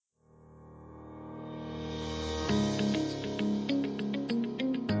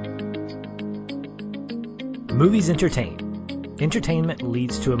Movies entertain. Entertainment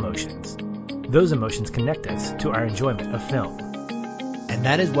leads to emotions. Those emotions connect us to our enjoyment of film. And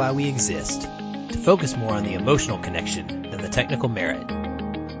that is why we exist, to focus more on the emotional connection than the technical merit.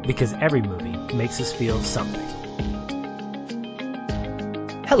 Because every movie makes us feel something.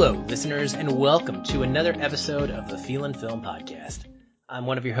 Hello, listeners, and welcome to another episode of the Feelin' Film Podcast. I'm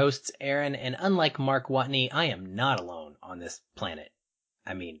one of your hosts, Aaron, and unlike Mark Watney, I am not alone on this planet.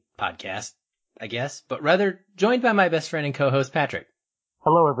 Podcast, I guess, but rather joined by my best friend and co-host, Patrick.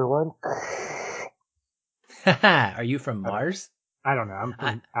 Hello, everyone. Haha, are you from Mars? I don't know. I'm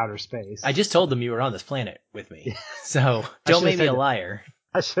from outer space. I just told them you were on this planet with me, so don't make me a liar.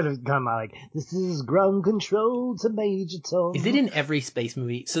 I should have gone like, this is ground control to Major Tom. Is it in every space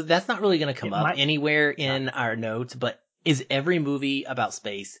movie? So that's not really going to come up anywhere in our notes, but is every movie about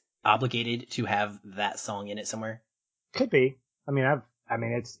space obligated to have that song in it somewhere? Could be.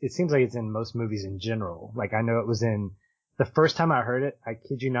 It seems like it's in most movies in general. Like, I know it was in the first time I heard it. I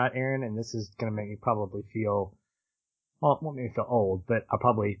kid you not, Aaron, and this is going to make me probably feel, well, it won't make me feel old, but I'll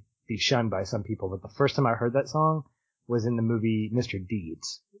probably be shunned by some people. But the first time I heard that song was in the movie Mr.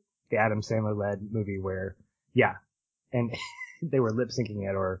 Deeds, the Adam Sandler led movie where, and they were lip syncing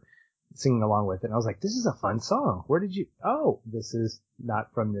it or singing along with it. And I was like, this is a fun song. This is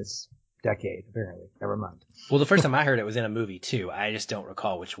not from this decade, apparently. Never mind. Well, the first time I heard it was in a movie too. I just don't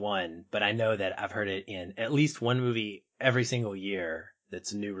recall which one, but I know that I've heard it in at least one movie every single year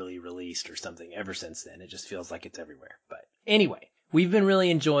that's newly released or something ever since then. It just feels like it's everywhere. But anyway, we've been really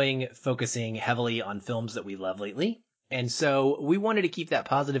enjoying focusing heavily on films that we love lately. And so we wanted to keep that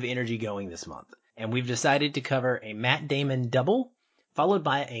positive energy going this month. And we've decided to cover a Matt Damon double, followed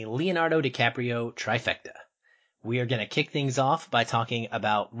by a Leonardo DiCaprio trifecta. We are going to kick things off by talking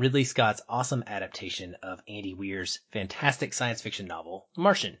about Ridley Scott's awesome adaptation of Andy Weir's fantastic science fiction novel,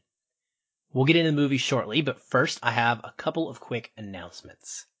 Martian. We'll get into the movie shortly, but first I have a couple of quick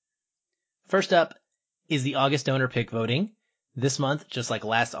announcements. First up is the August donor pick voting. This month, just like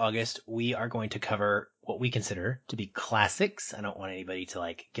last August, we are going to cover what we consider to be classics. I don't want anybody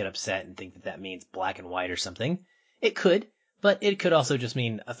to get upset and think that that means black and white or something. It could, but it could also just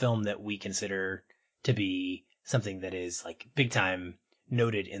mean a film that we consider to be something that is big time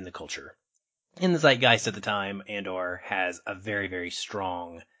noted in the culture, in the zeitgeist at the time, and or has a very, very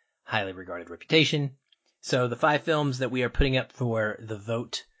strong, highly regarded reputation. So the 5 films that we are putting up for the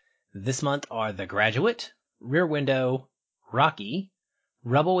vote this month are The Graduate, Rear Window, Rocky,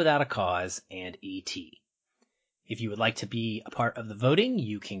 Rebel Without a Cause, and E.T. If you would like to be a part of the voting,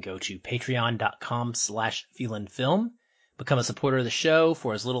 you can go to patreon.com/feelinfilm, become a supporter of the show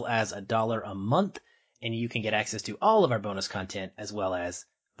for as little as $1 a month, and you can get access to all of our bonus content as well as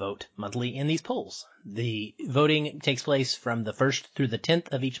vote monthly in these polls. The voting takes place from the 1st through the 10th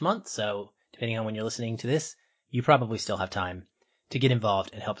of each month, so depending on when you're listening to this, you probably still have time to get involved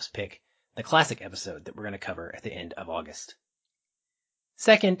and help us pick the classic episode that we're going to cover at the end of August.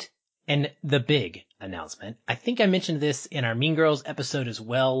 Second, and the big announcement, I think I mentioned this in our Mean Girls episode as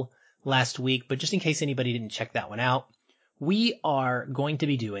well last week, but just in case anybody didn't check that one out, we are going to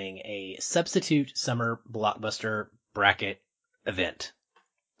be doing a substitute summer blockbuster bracket event.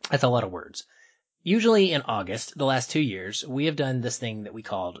 That's a lot of words. Usually in August, the last 2 years, we have done this thing that we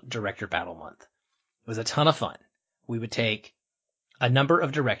called Director Battle Month. It was a ton of fun. We would take a number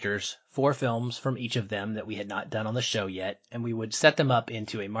of directors, 4 films from each of them that we had not done on the show yet, and we would set them up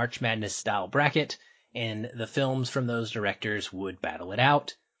into a March Madness style bracket, and the films from those directors would battle it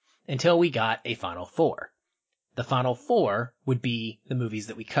out until we got a final 4. The final 4 would be the movies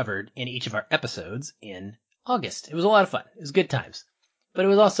that we covered in each of our episodes in August. It was a lot of fun. It was good times. But it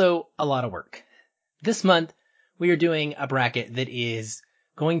was also a lot of work. This month, we are doing a bracket that is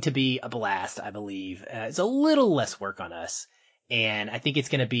going to be a blast, I believe. It's a little less work on us. And I think it's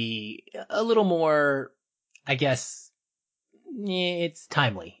going to be a little more, I guess, it's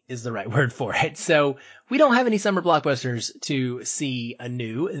timely is the right word for it. So we don't have any summer blockbusters to see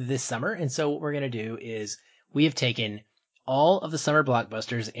anew this summer. And so what we're going to do is we have taken all of the summer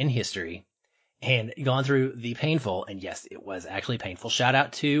blockbusters in history and gone through the painful, and yes, it was actually painful. Shout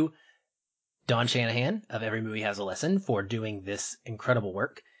out to Don Shanahan of Every Movie Has a Lesson for doing this incredible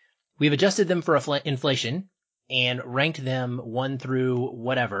work. We've adjusted them for inflation and ranked them 1 through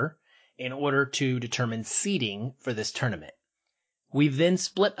whatever in order to determine seeding for this tournament. We've then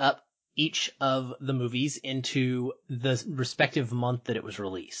split up each of the movies into the respective month that it was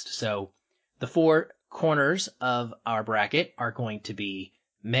released. So the 4 corners of our bracket are going to be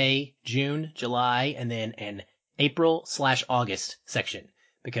May, June, July, and then an April/August section,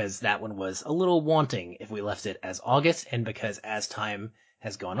 because that one was a little wanting if we left it as August, and because as time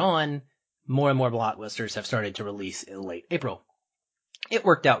has gone on, more and more blockbusters have started to release in late April. It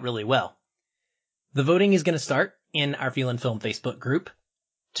worked out really well. The voting is going to start in our Feelin' Film Facebook group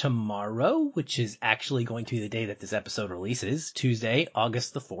tomorrow, which is actually going to be the day that this episode releases, Tuesday,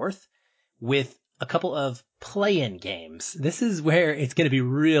 August the 4th, with a couple of play-in games. This is where it's going to be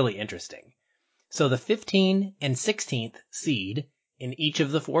really interesting. So the 15th and 16th seed in each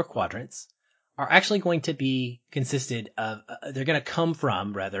of the 4 quadrants are actually going to be they're going to come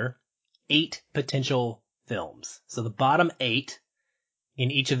from, 8 potential films. So the bottom 8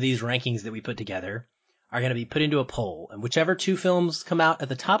 in each of these rankings that we put together are going to be put into a poll, and whichever 2 films come out at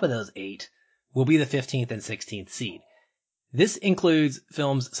the top of those 8 will be the 15th and 16th seed. This includes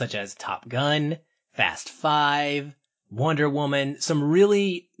films such as Top Gun, Fast 5, Wonder Woman, some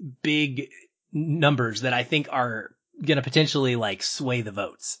really big numbers that I think are going to potentially sway the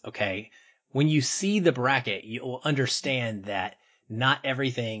votes, okay? When you see the bracket, you'll understand that not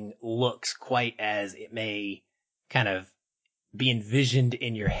everything looks quite as it may kind of be envisioned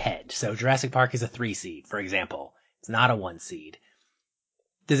in your head. So Jurassic Park is a 3 seed, for example. It's not a 1 seed.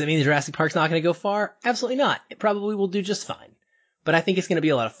 Does it mean that Jurassic Park's not going to go far? Absolutely not. It probably will do just fine. But I think it's going to be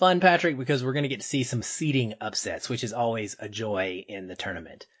a lot of fun, Patrick, because we're going to get to see some seeding upsets, which is always a joy in the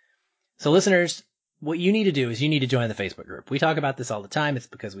tournament. So listeners, what you need to do is you need to join the Facebook group. We talk about this all the time. It's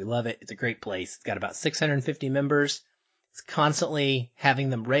because we love it. It's a great place. It's got about 650 members. It's constantly having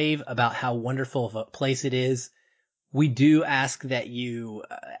them rave about how wonderful of a place it is. We do ask that you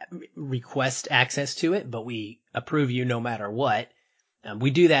request access to it, but we approve you no matter what.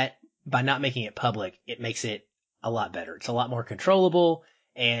 We do that by not making it public. It makes it a lot better. It's a lot more controllable,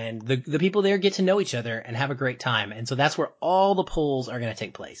 and the people there get to know each other and have a great time. And so that's where all the polls are going to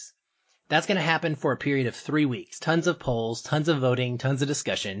take place. That's going to happen for a period of 3 weeks. Tons of polls, tons of voting, tons of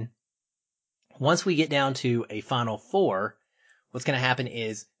discussion. Once we get down to a final 4, what's going to happen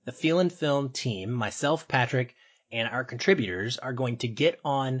is the Feelin' Film team, myself, Patrick, and our contributors are going to get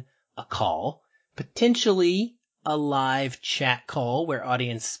on a call, potentially a live chat call where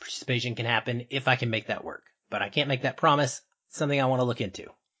audience participation can happen if I can make that work. But I can't make that promise. It's something I want to look into.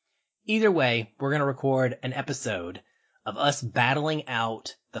 Either way, we're going to record an episode of us battling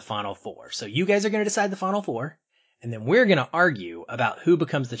out the final 4. So you guys are going to decide the final 4, and then we're going to argue about who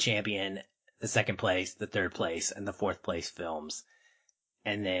becomes the champion, the 2nd place, the 3rd place, and the 4th place films.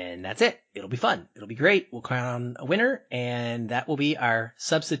 And then that's it. It'll be fun. It'll be great. We'll crown a winner, and that will be our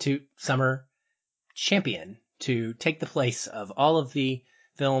substitute summer champion to take the place of all of the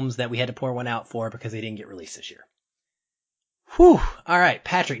films that we had to pour one out for because they didn't get released this year. Whew. All right,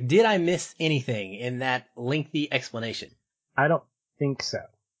 Patrick, did I miss anything in that lengthy explanation? I don't think so.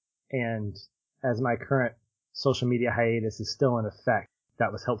 And as my current social media hiatus is still in effect,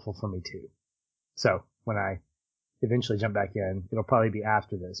 that was helpful for me too. So when I eventually jump back in, it'll probably be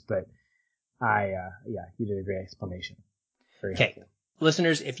after this, but you did a great explanation. Very helpful.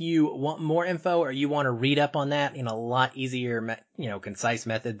 Listeners, if you want more info or you want to read up on that in a lot easier, concise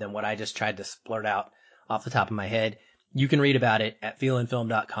method than what I just tried to splurt out off the top of my head, you can read about it at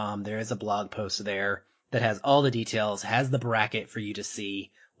feelinfilm.com. There is a blog post there that has all the details, has the bracket for you to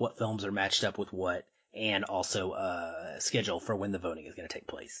see what films are matched up with what, and also a schedule for when the voting is going to take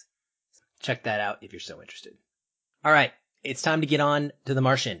place. Check that out if you're so interested. All right, it's time to get on to The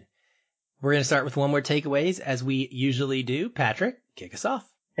Martian. We're going to start with one-word takeaways, as we usually do. Patrick, kick us off.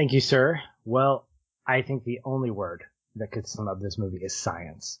 Thank you, sir. Well, I think the only word that could sum up this movie is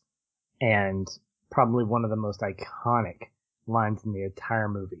science. And probably one of the most iconic lines in the entire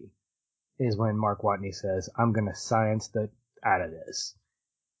movie is when Mark Watney says, "I'm going to science the out of this."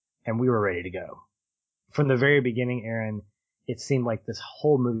 And we were ready to go. From the very beginning, Aaron, it seemed like this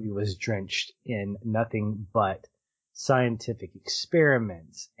whole movie was drenched in nothing but scientific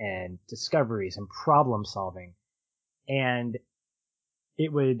experiments and discoveries and problem solving. And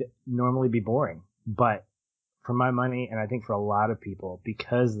it would normally be boring, but for my money, and I think for a lot of people,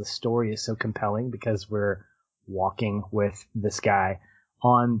 because the story is so compelling, because we're walking with this guy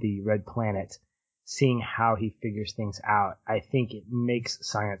on the red planet, seeing how he figures things out, I think it makes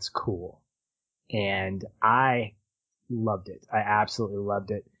science cool. And I loved it. I absolutely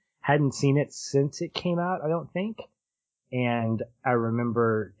loved it. Hadn't seen it since it came out, I don't think. And I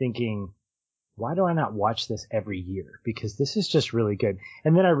remember thinking, why do I not watch this every year? Because this is just really good.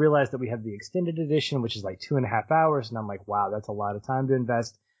 And then I realized that we have the extended edition, which is like 2.5 hours. And I'm like, wow, that's a lot of time to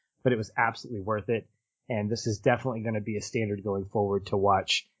invest, but it was absolutely worth it. And this is definitely going to be a standard going forward to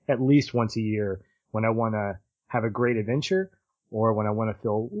watch at least once a year when I want to have a great adventure or when I want to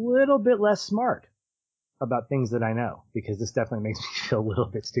feel a little bit less smart about things that I know, because this definitely makes me feel a little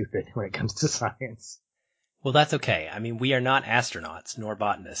bit stupid when it comes to science. Well, that's okay. I mean, we are not astronauts nor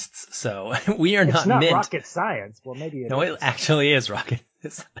botanists, so we are It's not not meant. rocket science. Well, maybe it No, is. it actually is rocket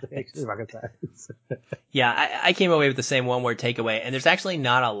It's actually rocket science. Yeah, I came away with the same one-word takeaway, and there's actually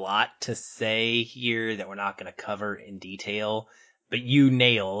not a lot to say here that we're not going to cover in detail, but you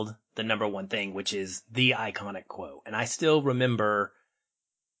nailed the number one thing, which is the iconic quote. And I still remember,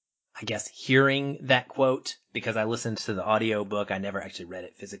 I guess, hearing that quote because I listened to the audio book. I never actually read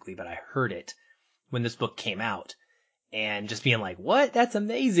it physically, but I heard it when this book came out and just being like, what? That's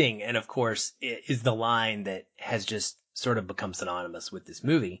amazing. And of course, it is the line that has just sort of become synonymous with this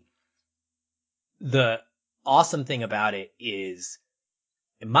movie. The awesome thing about it is,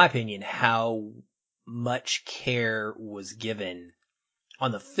 in my opinion, how much care was given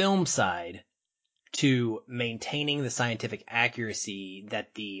on the film side to maintaining the scientific accuracy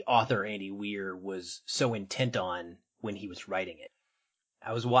that the author Andy Weir was so intent on when he was writing it.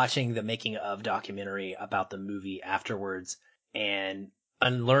 I was watching the making of documentary about the movie afterwards and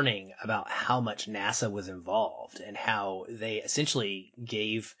unlearning about how much NASA was involved and how they essentially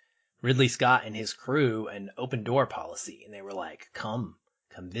gave Ridley Scott and his crew an open door policy. And they were like, come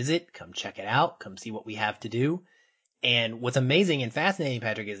visit, come check it out, come see what we have to do. And what's amazing and fascinating,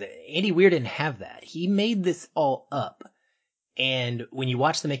 Patrick, is that Andy Weir didn't have that. He made this all up. And when you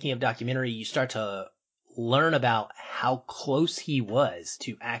watch the making of documentary, you start to learn about how close he was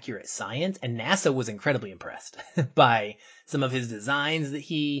to accurate science. And NASA was incredibly impressed by some of his designs that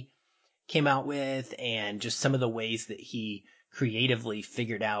he came out with and just some of the ways that he creatively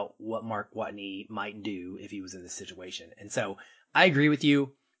figured out what Mark Watney might do if he was in this situation. And so I agree with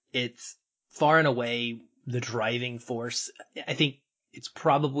you. It's far and away the driving force. I think it's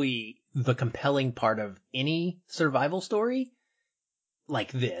probably the compelling part of any survival story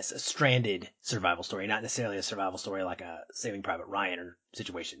like this, a stranded survival story, not necessarily a survival story like a Saving Private Ryan or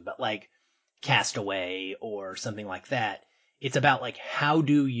situation, but like Castaway or something like that. It's about like, how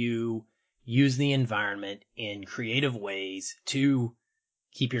do you use the environment in creative ways to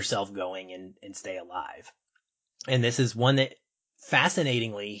keep yourself going and stay alive. And this is one that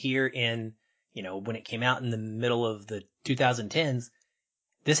fascinatingly here in, when it came out in the middle of the 2010s,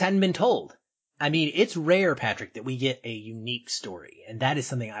 this hadn't been told. I mean, it's rare, Patrick, that we get a unique story. And that is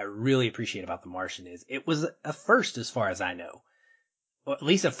something I really appreciate about The Martian is it was a first as far as I know. Or at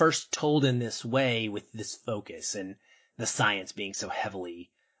least a first told in this way with this focus and the science being so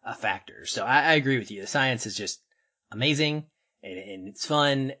heavily a factor. So I agree with you. The science is just amazing and it's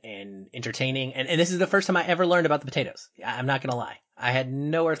fun and entertaining. And this is the first time I ever learned about the potatoes. I'm not going to lie. I had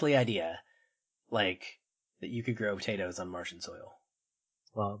no earthly idea, that you could grow potatoes on Martian soil.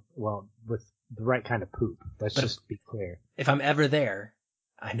 Well, with the right kind of poop. Let's just be clear. If I'm ever there,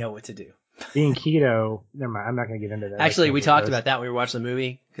 I know what to do. Being keto, never mind. I'm not going to get into that. Actually, we talked about that when we were watching the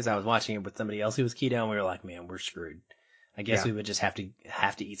movie because I was watching it with somebody else who was keto, and we were like, "Man, we're screwed." I guess we would just have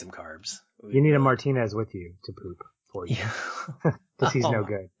to eat some carbs. You need a Martinez with you to poop for you, because he's no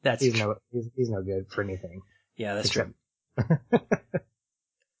good. He's no good for anything. Yeah, that's true.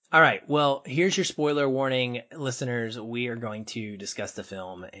 All right. Well, here's your spoiler warning, listeners. We are going to discuss the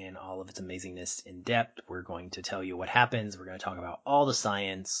film and all of its amazingness in depth. We're going to tell you what happens. We're going to talk about all the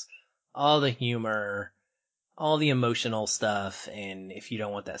science, all the humor, all the emotional stuff. And if you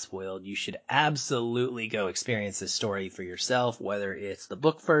don't want that spoiled, you should absolutely go experience this story for yourself, whether it's the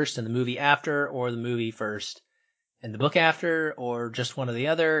book first and the movie after, or the movie first and the book after, or just one or the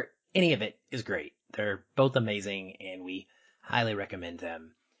other. Any of it is great. They're both amazing, and we highly recommend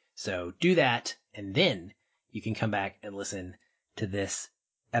them. So do that, and then you can come back and listen to this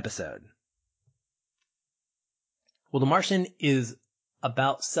episode. Well, The Martian is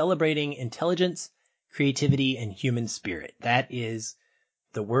about celebrating intelligence, creativity, and human spirit. That is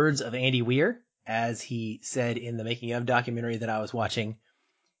the words of Andy Weir, as he said in the making of documentary that I was watching.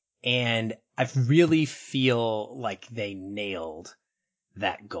 And I really feel like they nailed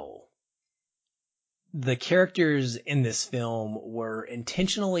that goal. The characters in this film were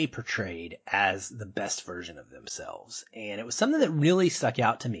intentionally portrayed as the best version of themselves. And it was something that really stuck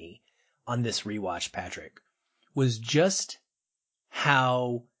out to me on this rewatch, Patrick, was just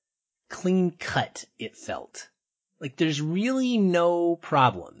how clean cut it felt. Like there's really no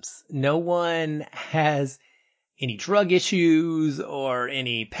problems. No one has any drug issues or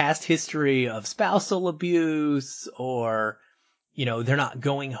any past history of spousal abuse or they're not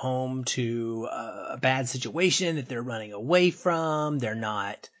going home to a bad situation that they're running away from. They're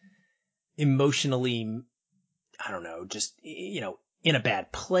not emotionally, just, in a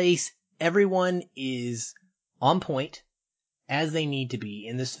bad place. Everyone is on point as they need to be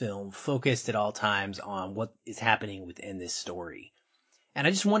in this film, focused at all times on what is happening within this story. And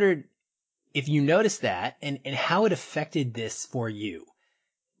I just wondered if you notice that and how it affected this for you,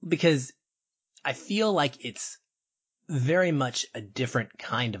 because I feel like it's very much a different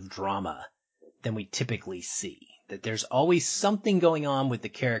kind of drama than we typically see. That there's always something going on with the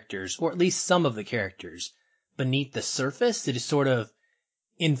characters, or at least some of the characters, beneath the surface that is sort of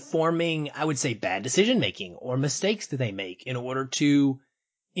informing, I would say, bad decision making or mistakes that they make in order to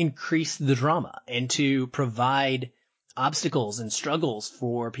increase the drama and to provide obstacles and struggles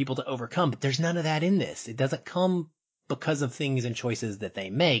for people to overcome. But there's none of that in this. It doesn't come because of things and choices that they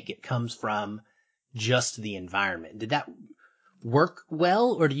make. It comes from just the environment. Did that work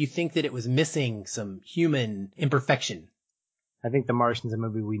well, or do you think that it was missing some human imperfection? I think The Martian's a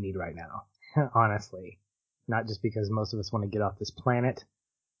movie we need right now, honestly. Not just because most of us want to get off this planet,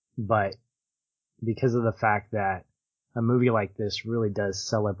 but because of the fact that a movie like this really does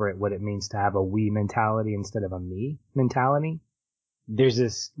celebrate what it means to have a we mentality instead of a me mentality. There's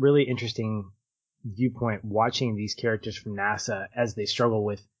this really interesting viewpoint watching these characters from NASA as they struggle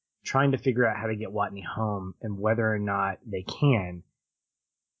with trying to figure out how to get Watney home and whether or not they can.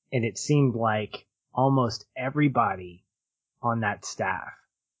 And it seemed like almost everybody on that staff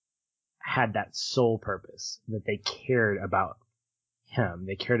had that sole purpose, that they cared about him.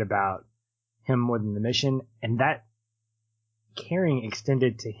 They cared about him more than the mission. And that caring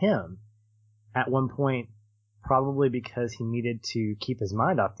extended to him at one point, probably because he needed to keep his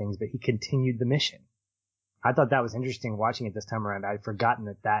mind off things, but he continued the mission. I thought that was interesting watching it this time around. I'd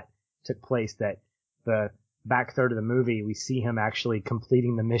forgotten that took place, that the back third of the movie, we see him actually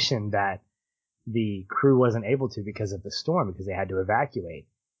completing the mission that the crew wasn't able to because of the storm, because they had to evacuate.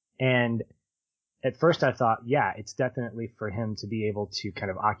 And at first I thought, yeah, it's definitely for him to be able to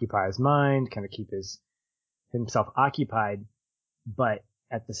kind of occupy his mind, kind of keep himself occupied. But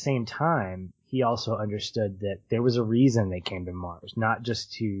at the same time, he also understood that there was a reason they came to Mars, not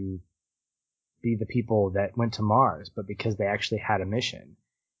just to be the people that went to Mars, but because they actually had a mission.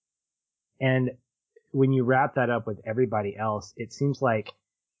 And when you wrap that up with everybody else, it seems like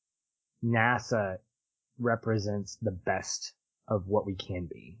NASA represents the best of what we can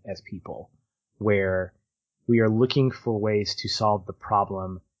be as people, where we are looking for ways to solve the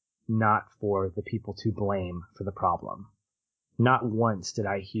problem, not for the people to blame for the problem. Not once did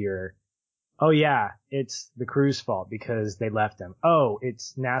I hear, oh yeah, it's the crew's fault because they left them. Oh,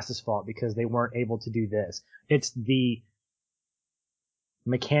 it's NASA's fault because they weren't able to do this. It's the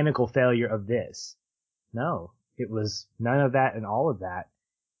mechanical failure of this. No, it was none of that and all of that.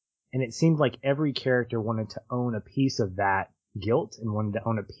 And it seemed like every character wanted to own a piece of that guilt and wanted to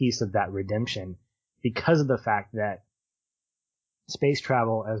own a piece of that redemption because of the fact that space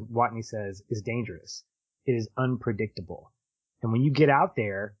travel, as Watney says, is dangerous. It is unpredictable. And when you get out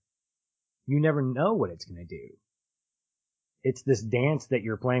there, you never know what it's going to do. It's this dance that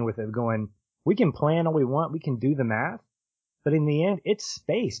you're playing with of going, we can plan all we want, we can do the math, but in the end, it's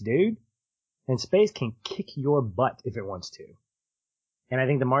space, dude. And space can kick your butt if it wants to. And I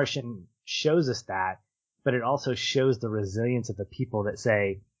think The Martian shows us that, but it also shows the resilience of the people that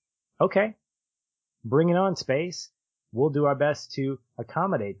say, okay, bring it on, space. We'll do our best to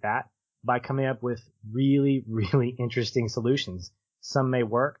accommodate that by coming up with really, really interesting solutions. Some may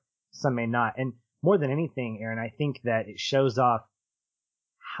work, some may not. And more than anything, Aaron, I think that it shows off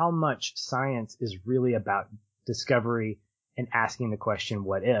how much science is really about discovery and asking the question,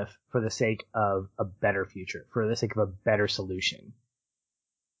 what if, for the sake of a better future, for the sake of a better solution.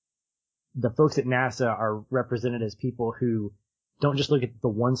 The folks at NASA are represented as people who don't just look at the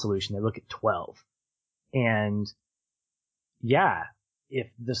one solution, they look at 12. And yeah, if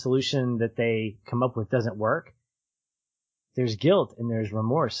the solution that they come up with doesn't work, there's guilt and there's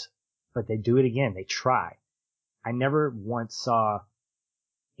remorse, but they do it again. They try. I never once saw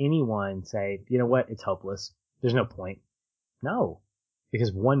anyone say, you know what, it's hopeless. There's no point. No,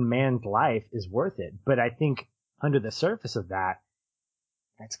 because one man's life is worth it. But I think under the surface of that,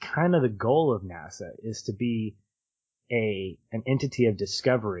 that's kind of the goal of NASA, is to be an entity of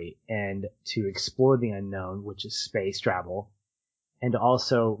discovery and to explore the unknown, which is space travel, and to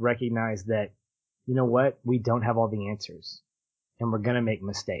also recognize that, you know what, we don't have all the answers and we're going to make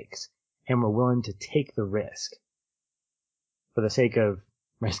mistakes and we're willing to take the risk for the sake of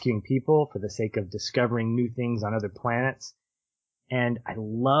rescuing people, for the sake of discovering new things on other planets. And I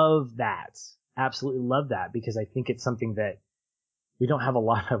love that. Absolutely love that, because I think it's something that we don't have a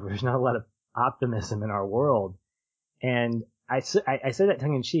lot of. There's not a lot of optimism in our world. And I say that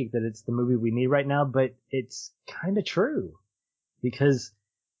tongue in cheek, that it's the movie we need right now, but it's kind of true, because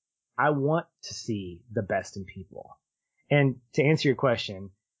I want to see the best in people. And to answer your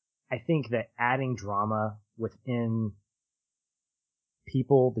question, I think that adding drama within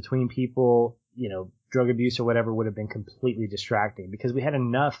people, between people, drug abuse or whatever would have been completely distracting because we had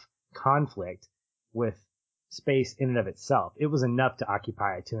enough conflict with space in and of itself. It was enough to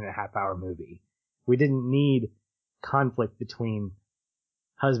occupy a 2.5-hour movie. We didn't need conflict between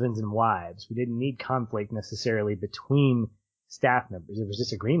husbands and wives. We didn't need conflict necessarily between staff members. There was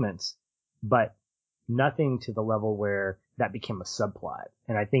disagreements, but nothing to the level where that became a subplot.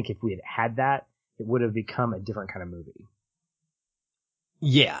 And I think if we had that, it would have become a different kind of movie.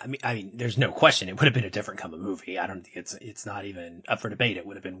 Yeah, I mean, there's no question it would have been a different kind of movie. I don't think it's not even up for debate. It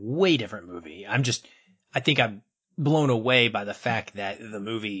would have been way different movie. I think I'm blown away by the fact that the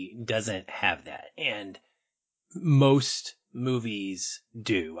movie doesn't have that. And most movies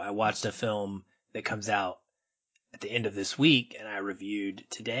do. I watched a film that comes out at the end of this week, and I reviewed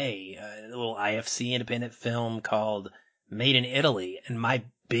today a little IFC independent film called Made in Italy. And my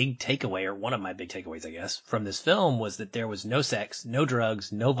big takeaway, or one of my big takeaways, I guess, from this film was that there was no sex, no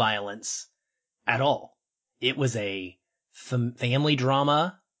drugs, no violence at all. It was a family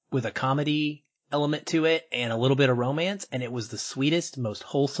drama with a comedy element to it and a little bit of romance, and it was the sweetest, most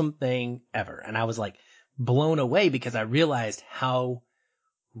wholesome thing ever. And I was like blown away because I realized how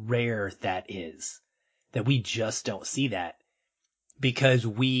rare that is, that we just don't see that because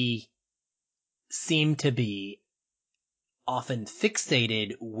we seem to be often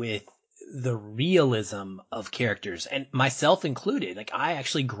fixated with the realism of characters, and myself included. Like, I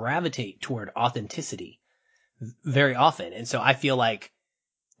actually gravitate toward authenticity very often. And so I feel like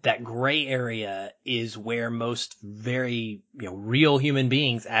that gray area is where most very, real human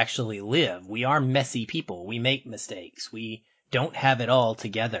beings actually live. We are messy people. We make mistakes. We don't have it all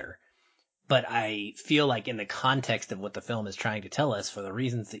together. But I feel like in the context of what the film is trying to tell us, for the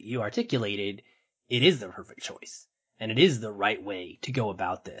reasons that you articulated, it is the perfect choice. And it is the right way to go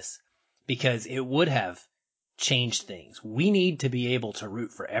about this because it would have changed things. We need to be able to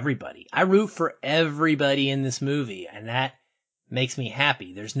root for everybody. I root for everybody in this movie, and that makes me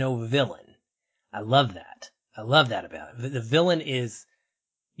happy. There's no villain. I love that. I love that about it. The villain is,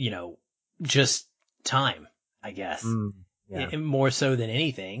 just time, I guess, more so than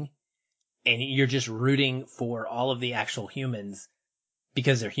anything. And you're just rooting for all of the actual humans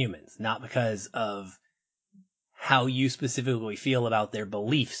because they're humans, not because of how you specifically feel about their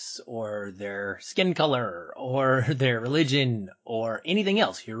beliefs or their skin color or their religion or anything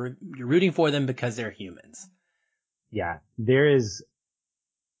else. You're rooting for them because they're humans. Yeah, there is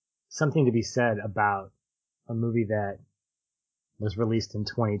something to be said about a movie that was released in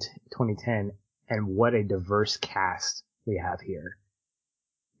 2010 and what a diverse cast we have here.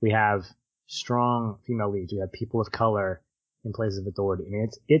 We have strong female leads. We have people of color in places of authority. I mean,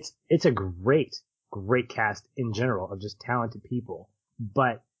 it's a great cast in general of just talented people,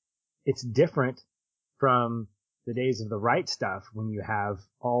 but it's different from the days of the right stuff when you have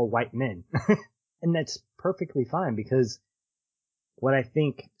all white men. And that's perfectly fine because what I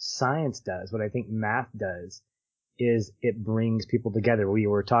think science does, what I think math does, is it brings people together. We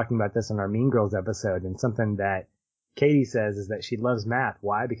were talking about this on our Mean Girls episode, and something that Katie says is that she loves math.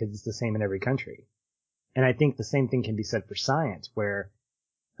 Why? Because it's the same in every country. And I think the same thing can be said for science, where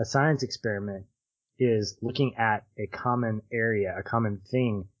a science experiment is looking at a common area, a common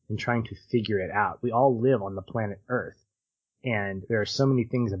thing, and trying to figure it out. We all live on the planet Earth, and there are so many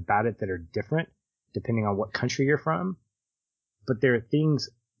things about it that are different depending on what country you're from. But there are things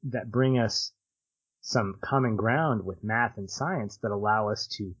that bring us some common ground with math and science that allow us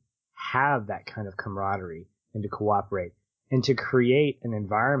to have that kind of camaraderie and to cooperate and to create an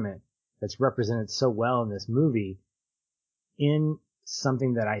environment that's represented so well in this movie in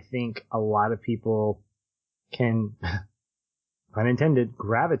something that I think a lot of people can, pun intended,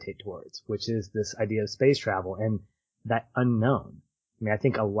 gravitate towards, which is this idea of space travel and that unknown. I mean, I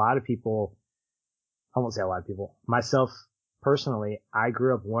think a lot of people, I won't say a lot of people, myself personally, I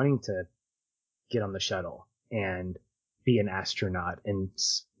grew up wanting to get on the shuttle and be an astronaut and,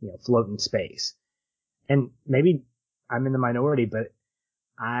 float in space. And maybe I'm in the minority, but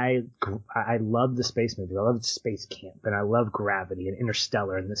I love the space movies. I love Space Camp, and I love Gravity and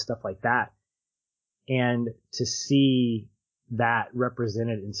Interstellar and this stuff like that. And to see that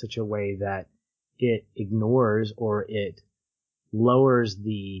represented in such a way that it ignores or it lowers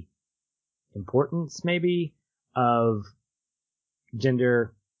the importance maybe of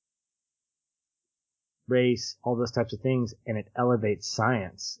gender, race, all those types of things, and it elevates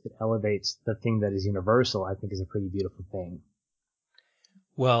science. It elevates the thing that is universal, I think is a pretty beautiful thing.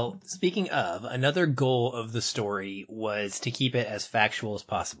 Well, speaking of, another goal of the story was to keep it as factual as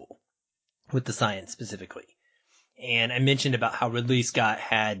possible, with the science specifically. And I mentioned about how Ridley Scott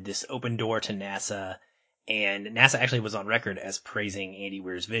had this open door to NASA And NASA actually was on record as praising Andy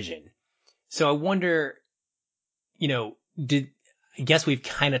Weir's vision. So I wonder, I guess we've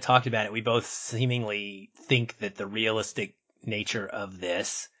kind of talked about it. We both seemingly think that the realistic nature of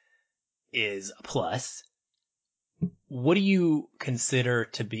this is a plus. What do you consider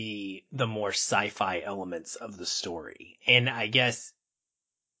to be the more sci-fi elements of the story? And I guess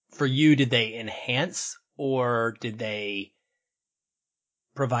for you, did they enhance or did they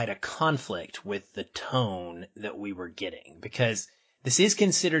provide a conflict with the tone that we were getting? Because this is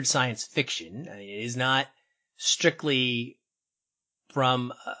considered science fiction. I mean, it is not strictly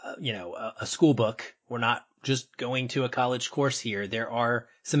from, a school book. We're not just going to a college course here. There are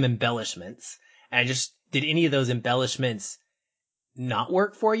some embellishments. And did any of those embellishments not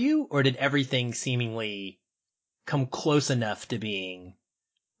work for you? Or did everything seemingly come close enough to being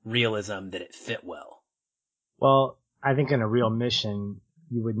realism that it fit well? Well, I think in a real mission,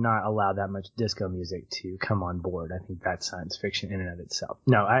 you would not allow that much disco music to come on board. I think that's science fiction in and of itself.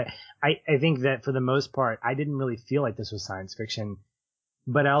 No, I think that for the most part, I didn't really feel like this was science fiction,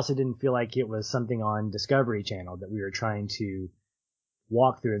 but I also didn't feel like it was something on Discovery Channel that we were trying to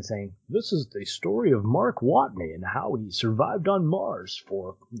walk through and saying, this is the story of Mark Watney and how he survived on Mars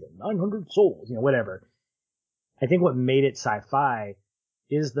for 900 souls, whatever. I think what made it sci-fi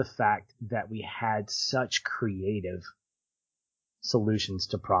is the fact that we had such creative solutions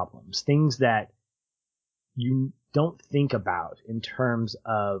to problems, things that you don't think about in terms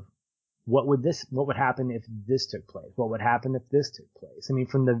of what would happen if this took place? What would happen if this took place? I mean,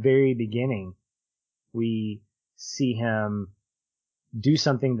 from the very beginning, we see him do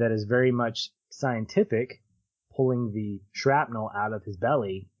something that is very much scientific, pulling the shrapnel out of his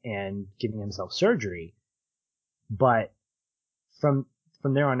belly and giving himself surgery. But from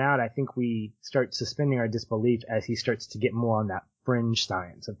there on out, I think we start suspending our disbelief as he starts to get more on that fringe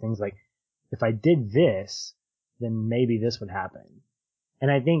science of things like, if I did this, then maybe this would happen.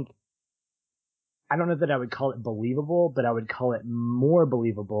 And I don't know that I would call it believable, but I would call it more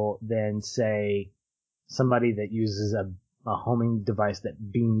believable than, say, somebody that uses a homing device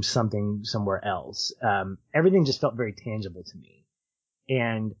that beams something somewhere else. Everything just felt very tangible to me.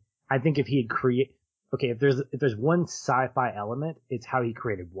 And I think if he had if there's one sci-fi element, it's how he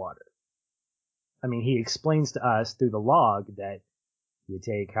created water. I mean, he explains to us through the log that you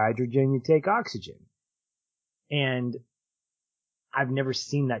take hydrogen, you take oxygen. And I've never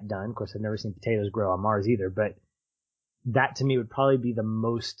seen that done. Of course, I've never seen potatoes grow on Mars either, but that to me would probably be the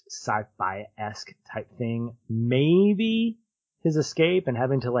most sci-fi-esque type thing. Maybe his escape and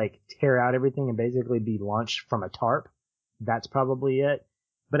having to tear out everything and basically be launched from a tarp. That's probably it.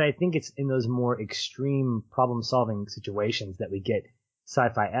 But I think it's in those more extreme problem-solving situations that we get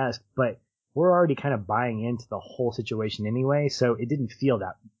sci-fi-esque, but we're already kind of buying into the whole situation anyway, so it didn't feel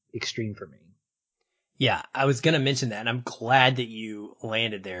that extreme for me. Yeah, I was going to mention that, and I'm glad that you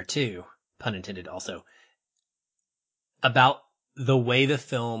landed there too, pun intended also, about the way the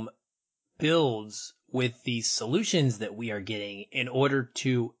film builds with these solutions that we are getting in order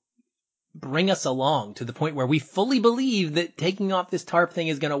to bring us along to the point where we fully believe that taking off this tarp thing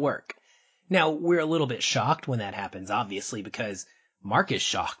is going to work. Now, we're a little bit shocked when that happens, obviously, because Mark is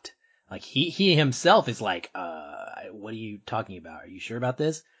shocked. Like, he himself is like, what are you talking about? Are you sure about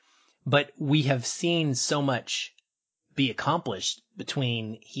this? But we have seen so much be accomplished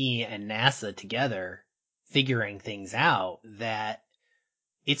between he and NASA together figuring things out that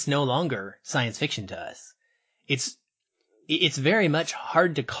it's no longer science fiction to us. It's very much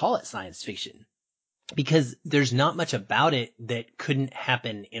hard to call it science fiction because there's not much about it that couldn't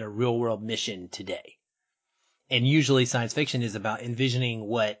happen in a real world mission today. And usually science fiction is about envisioning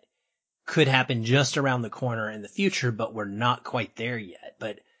what could happen just around the corner in the future, but we're not quite there yet.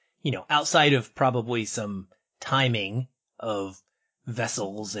 But, outside of probably some timing of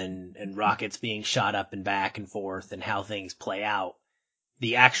vessels and rockets being shot up and back and forth and how things play out,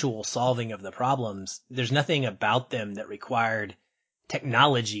 the actual solving of the problems, there's nothing about them that required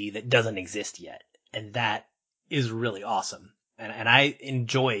technology that doesn't exist yet. And that is really awesome. And I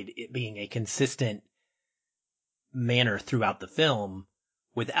enjoyed it being a consistent manner throughout the film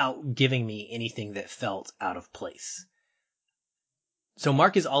without giving me anything that felt out of place. So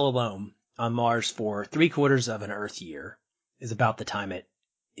Mark is all alone on Mars for 3/4 of an Earth year, is about the time it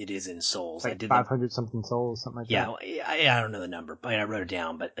is in souls. Like 500 something souls, something like that. Yeah, I don't know the number, but I wrote it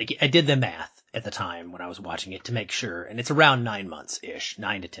down. But I did the math at the time when I was watching it to make sure, and it's around 9 months-ish,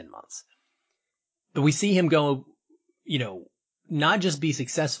 9 to 10 months. But we see him go, not just be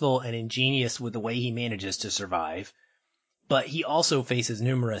successful and ingenious with the way he manages to survive, but he also faces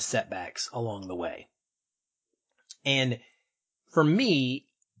numerous setbacks along the way. And for me,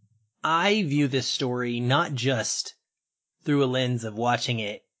 I view this story not just through a lens of watching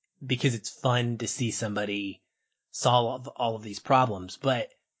it because it's fun to see somebody solve all of these problems, but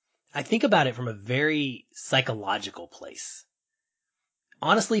I think about it from a very psychological place.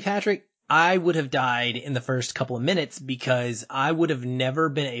 Honestly, Patrick, I would have died in the first couple of minutes because I would have never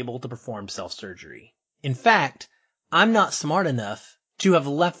been able to perform self-surgery. In fact, I'm not smart enough to have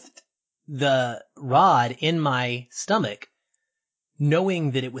left the rod in my stomach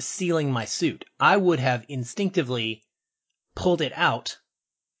knowing that it was sealing my suit. I would have instinctively pulled it out,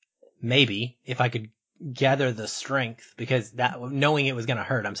 maybe, if I could gather the strength, because that, knowing it was going to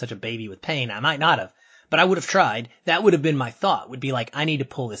hurt, I'm such a baby with pain, I might not have. But I would have tried. That would have been my thought, would be like, I need to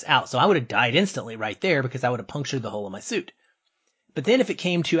pull this out. So I would have died instantly right there because I would have punctured the hole in my suit. But then if it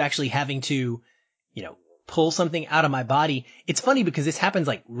came to actually having to, pull something out of my body, it's funny because this happens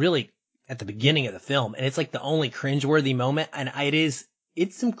like really at the beginning of the film, and it's like the only cringeworthy moment, and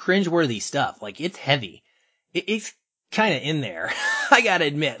it's some cringeworthy stuff. Like, it's heavy. It's kind of in there. I gotta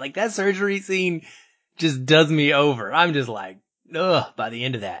admit, like, that surgery scene just does me over. I'm just like, ugh, by the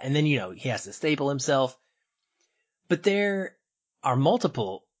end of that. And then, he has to staple himself. But there are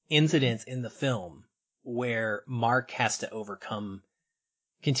multiple incidents in the film where Mark has to overcome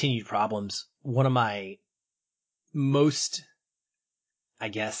continued problems. One of my most, I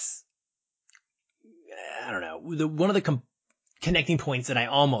guess, I don't know, one of the connecting points that I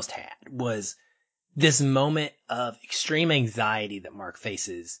almost had was this moment of extreme anxiety that Mark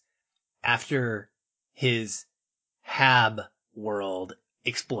faces after his Hab world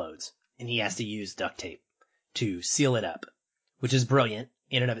explodes and he has to use duct tape to seal it up, which is brilliant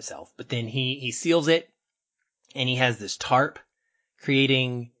in and of itself. But then he seals it and he has this tarp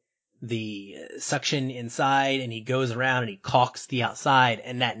creating the suction inside, and he goes around and he caulks the outside.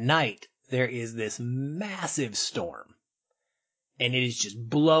 And that night there is this massive storm and it is just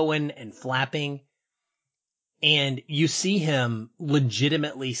blowing and flapping. And you see him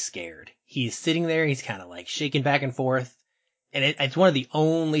legitimately scared. He's sitting there. He's kind of like shaking back and forth. And it's one of the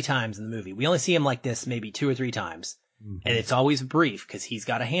only times in the movie. We only see him like this maybe 2 or 3 times. Mm-hmm. And it's always brief because he's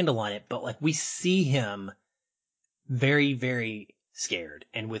got a handle on it. But like, we see him very, very scared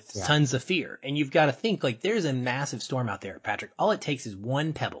and with tons of fear. And you've got to think, like, there's a massive storm out there, Patrick. All it takes is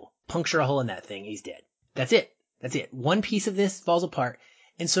one pebble, puncture a hole in that thing, he's dead. That's it. One piece of this falls apart.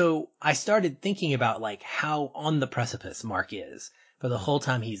 And so I started thinking about like how on the precipice Mark is for the whole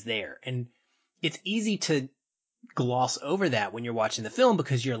time he's there. And it's easy to gloss over that when you're watching the film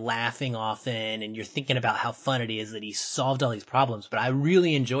because you're laughing often and you're thinking about how fun it is that he solved all these problems. But I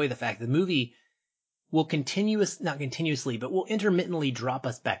really enjoy the fact that the movie will not continuously, but will intermittently drop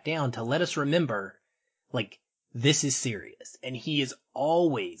us back down to let us remember, like, this is serious. And he is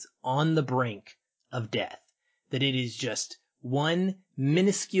always on the brink of death. That it is just one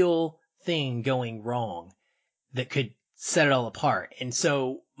minuscule thing going wrong that could set it all apart. And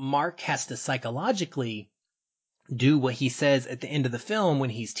so Mark has to psychologically do what he says at the end of the film when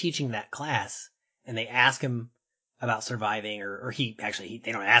he's teaching that class and they ask him about surviving,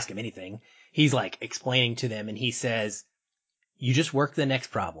 they don't ask him anything. He's like explaining to them and he says, you just work the next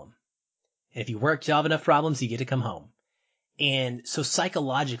problem. And if you solve enough problems, you get to come home. And so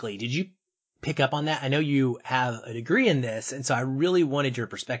psychologically, did you pick up on that? I know you have a degree in this, and so I really wanted your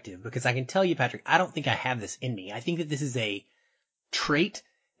perspective because I can tell you, Patrick, I don't think I have this in me. I think that this is a trait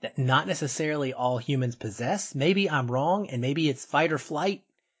that not necessarily all humans possess. Maybe I'm wrong, and maybe it's fight or flight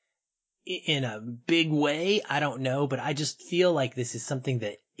in a big way. I don't know, but I just feel like this is something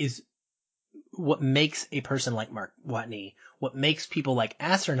that is what makes a person like Mark Watney, what makes people like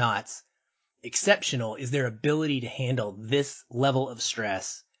astronauts exceptional is their ability to handle this level of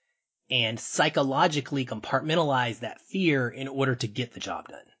stress and psychologically compartmentalize that fear in order to get the job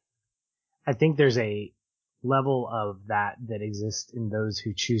done. I think there's a level of that exists in those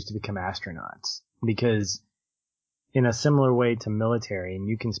who choose to become astronauts, because in a similar way to military, and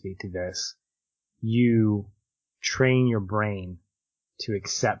you can speak to this, you train your brain to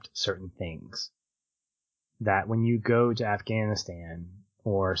accept certain things. That when you go to Afghanistan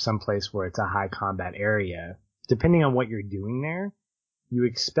or someplace where it's a high combat area, depending on what you're doing there, you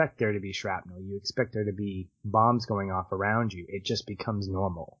expect there to be shrapnel. You expect there to be bombs going off around you. It just becomes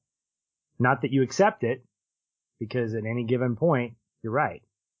normal. Not that you accept it, because at any given point, you're right.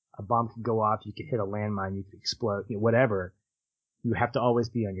 A bomb could go off, you could hit a landmine, you could explode, whatever. You have to always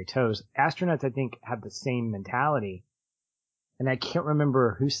be on your toes. Astronauts, I think, have the same mentality. And I can't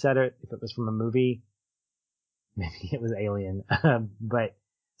remember who said it, if it was from a movie. Maybe it was Alien. But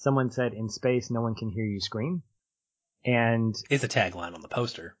someone said, in space, no one can hear you scream. And it's a tagline on the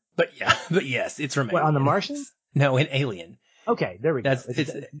poster. But yes, it's from Alien. On The Martian? No, in Alien. Okay, there we go.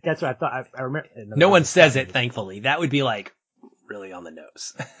 That's what I thought. I remember. No one says it, thankfully. That would be like really on the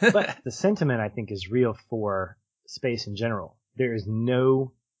nose. But the sentiment, I think, is real for space in general. There is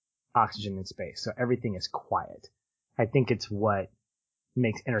no oxygen in space, so everything is quiet. I think it's what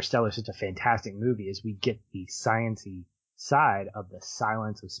makes Interstellar such a fantastic movie is we get the sciencey side of the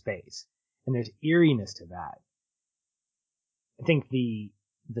silence of space. And there's eeriness to that. I think the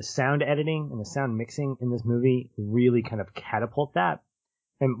sound editing and the sound mixing in this movie really kind of catapult that.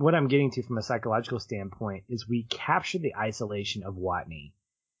 And what I'm getting to from a psychological standpoint is we capture the isolation of Watney.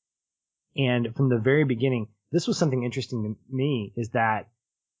 And from the very beginning, this was something interesting to me is that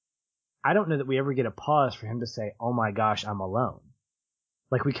I don't know that we ever get a pause for him to say, oh my gosh, I'm alone.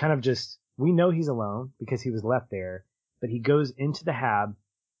 Like we kind of we know he's alone because he was left there, but he goes into the hab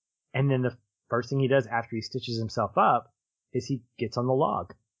and then the first thing he does after he stitches himself up is he gets on the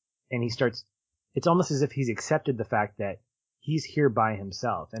log and it's almost as if he's accepted the fact that he's here by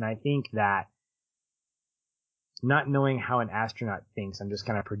himself. And I think that not knowing how an astronaut thinks, I'm just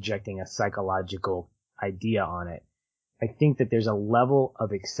kind of projecting a psychological idea on it. I think that there's a level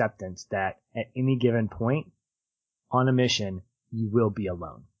of acceptance that at any given point on a mission, you will be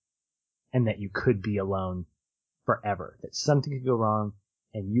alone and that you could be alone forever, that something could go wrong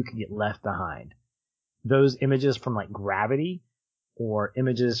and you could get left behind. Those images from like Gravity or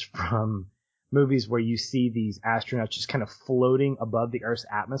images from movies where you see these astronauts just kind of floating above the Earth's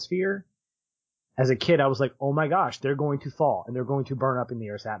atmosphere. As a kid, I was like, oh my gosh, they're going to fall and they're going to burn up in the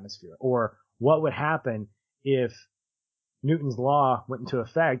Earth's atmosphere. Or what would happen if Newton's law went into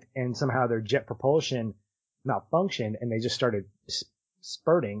effect and somehow their jet propulsion malfunctioned and they just started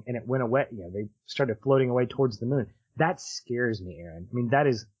spurting and it went away. They started floating away towards the moon. That scares me, Aaron. I mean,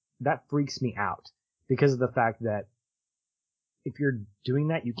 that freaks me out because of the fact that if you're doing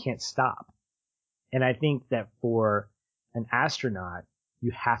that, you can't stop. And I think that for an astronaut,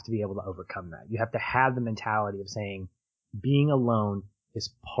 you have to be able to overcome that. You have to have the mentality of saying being alone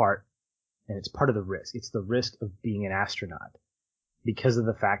is it's part of the risk. It's the risk of being an astronaut because of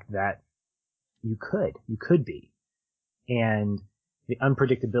the fact that you could be. And the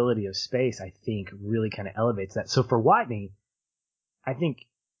unpredictability of space, I think, really kind of elevates that. So for Watney, I think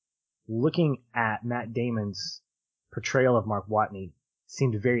looking at Matt Damon's portrayal of Mark Watney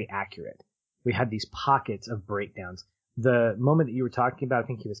seemed very accurate. We had these pockets of breakdowns. The moment that you were talking about, I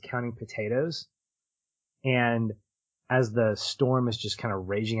think he was counting potatoes. And as the storm is just kind of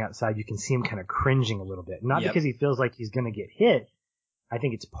raging outside, you can see him kind of cringing a little bit. Not because he feels like he's going to get hit. I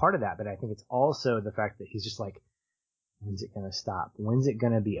think it's part of that, but I think it's also the fact that he's just like, when's it going to stop? When's it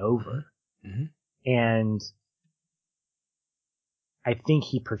going to be over? Mm-hmm. And I think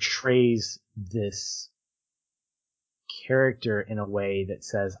he portrays this character in a way that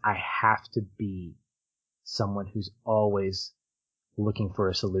says, I have to be someone who's always looking for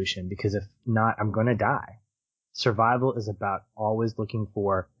a solution because if not, I'm going to die. Survival is about always looking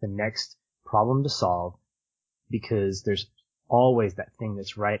for the next problem to solve because there's always that thing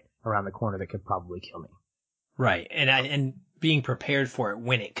that's right around the corner that could probably kill me. Right. And being prepared for it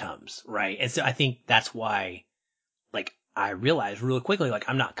when it comes. Right. And so I think that's why, like, I realized really quickly, like,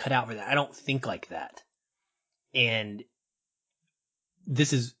 I'm not cut out for that. I don't think like that. And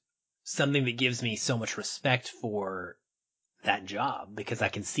this is something that gives me so much respect for that job because I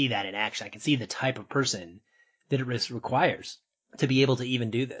can see that in action. I can see the type of person that it requires to be able to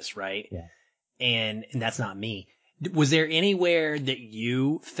even do this. Right. Yeah. And that's not me. Was there anywhere that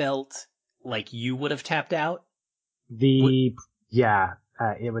you felt like you would have tapped out? It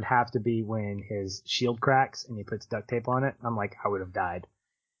would have to be when his shield cracks and he puts duct tape on it. I'm like, I would have died.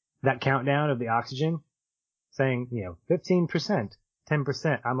 That countdown of the oxygen saying, 15%,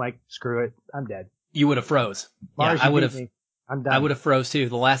 10%. I'm like, screw it. I'm dead. You would have froze. Mars, yeah, I would have. I'm done. I would have froze too.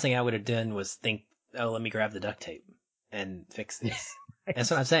 The last thing I would have done was think, oh, let me grab the duct tape and fix this. That's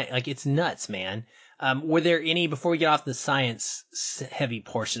what I'm saying. Like, it's nuts, man. Were there any, before we get off the science heavy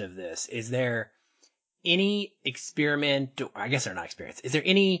portion of this, is there any experiment, or I guess they're not experiments, is there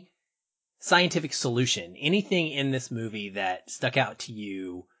any scientific solution, anything in this movie that stuck out to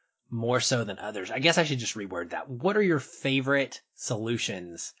you more so than others? I guess I should just reword that. What are your favorite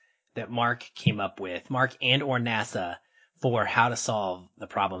solutions that Mark came up with, Mark and or NASA, for how to solve the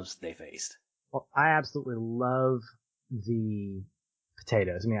problems they faced? Well, I absolutely love the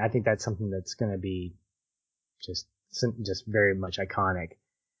potatoes. I mean, I think that's something that's going to be just very much iconic.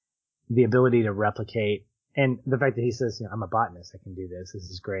 The ability to replicate and the fact that he says, I'm a botanist. I can do this. This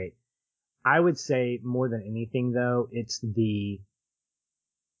is great. I would say more than anything though, it's the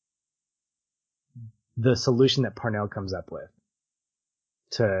solution that Parnell comes up with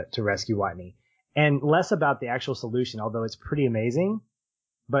to rescue Watney. And less about the actual solution, although it's pretty amazing,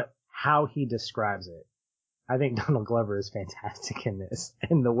 but how he describes it. I think Donald Glover is fantastic in this,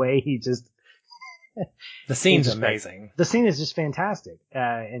 and the way he just the scene's amazing. The scene is just fantastic,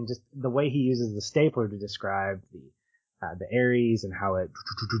 and just the way he uses the stapler to describe the Ares and how it,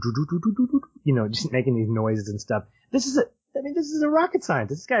 just making these noises and stuff. This is a rocket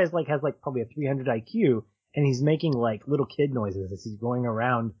scientist. This guy has probably a 300 IQ, and he's making like little kid noises as he's going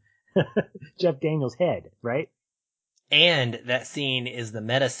around Jeff Daniels' head, right? And that scene is the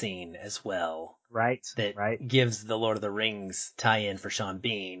meta scene as well. Right. That gives the Lord of the Rings tie-in for Sean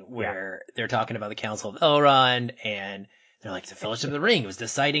Bean, where they're talking about the Council of Elrond, and they're like, the Fellowship of the Ring was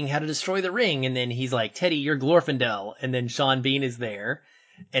deciding how to destroy the ring, and then he's like, Teddy, you're Glorfindel, and then Sean Bean is there,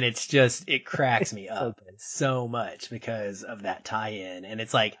 and it's just, it cracks me up so much because of that tie-in, and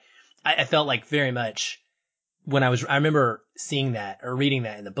it's like, I felt like very much when I remember seeing that or reading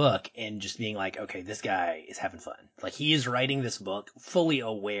that in the book and just being like, okay, this guy is having fun. Like, he is writing this book fully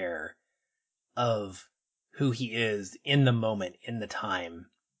aware of who he is in the moment, in the time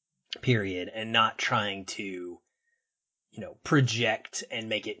period, and not trying to, project and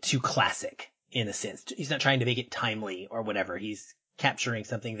make it too classic in a sense. He's not trying to make it timely or whatever. He's capturing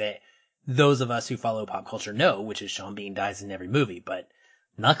something that those of us who follow pop culture know, which is Sean Bean dies in every movie, but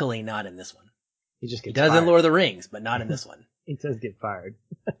luckily not in this one. He just gets He does fired. in Lord of the Rings, but not in this one. He does get fired.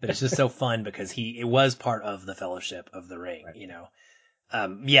 But it's just so fun because it was part of the Fellowship of the Ring,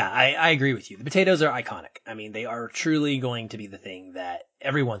 I agree with you. The potatoes are iconic. I mean, they are truly going to be the thing that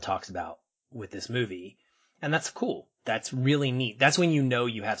everyone talks about with this movie. And that's cool. That's really neat. That's when you know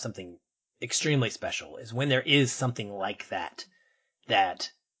you have something extremely special, is when there is something like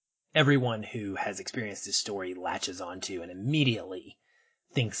that everyone who has experienced this story latches onto and immediately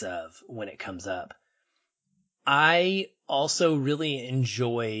thinks of when it comes up. I also really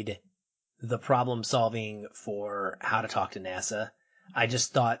enjoyed the problem solving for how to talk to NASA. I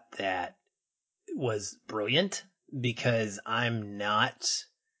just thought that was brilliant because I'm not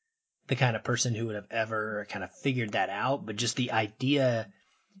the kind of person who would have ever kind of figured that out, but just the idea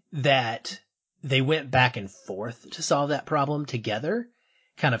that they went back and forth to solve that problem together,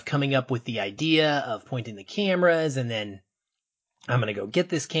 kind of coming up with the idea of pointing the cameras and then I'm going to go get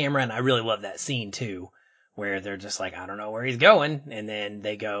this camera. And I really love that scene too, where they're just like, I don't know where he's going. And then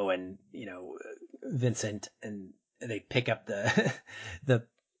they go and, Vincent and they pick up the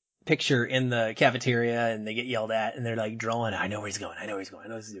picture in the cafeteria and they get yelled at and they're like drawing, I know where he's going. I know what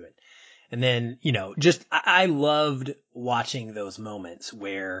he's doing. And then, I loved watching those moments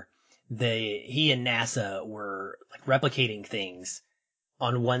where he and NASA were like replicating things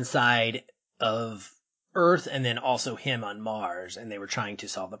on one side of Earth and then also him on Mars, and they were trying to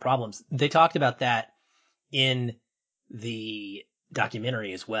solve the problems. They talked about that in the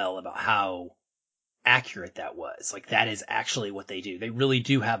documentary as well, about how accurate that was. Like, that is actually what they do. They really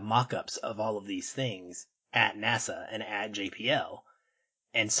do have mock-ups of all of these things at NASA and at JPL.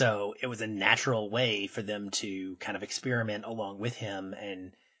 And so it was a natural way for them to kind of experiment along with him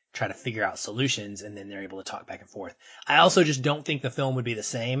and try to figure out solutions, and then they're able to talk back and forth. I also just don't think the film would be the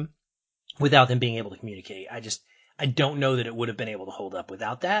same without them being able to communicate. I don't know that it would have been able to hold up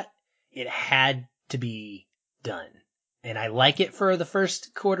without that. It had to be done. And I like it for the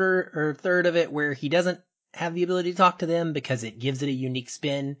first quarter or third of it where he doesn't have the ability to talk to them because it gives it a unique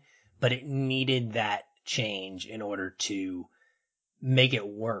spin, but it needed that change in order to make it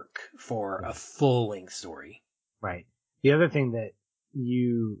work for a full-length story. Right. The other thing that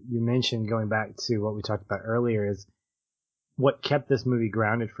you mentioned, going back to what we talked about earlier, is what kept this movie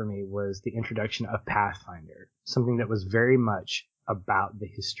grounded for me was the introduction of Pathfinder, something that was very much about the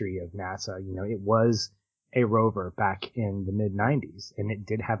history of NASA. It was a rover back in the mid-90s, and it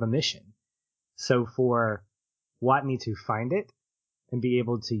did have a mission. So for Watney to find it and be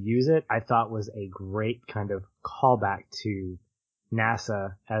able to use it, I thought was a great kind of callback to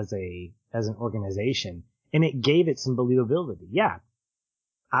NASA as an organization, and it gave it some believability. Yeah,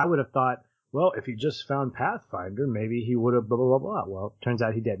 I would have thought, well, if he just found Pathfinder, maybe he would have blah, blah, blah, blah. Well, turns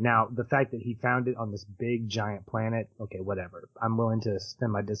out he did. Now, the fact that he found it on this big, giant planet, okay, whatever. I'm willing to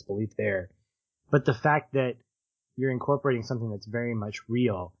suspend my disbelief there. But the fact that you're incorporating something that's very much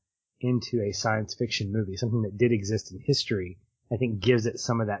real into a science fiction movie, something that did exist in history, I think gives it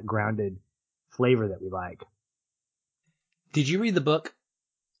some of that grounded flavor that we like. Did you read the book?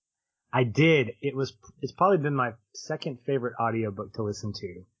 I did. It's probably been my second favorite audiobook to listen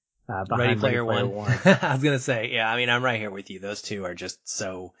to. Behind Ready Player One. One. I was going to say, yeah, I mean, I'm right here with you. Those two are just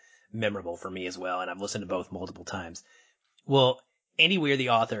so memorable for me as well. And I've listened to both multiple times. Well, Andy Weir,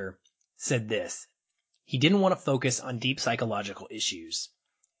 the author, said this. He didn't want to focus on deep psychological issues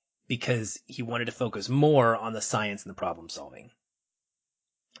because he wanted to focus more on the science and the problem solving.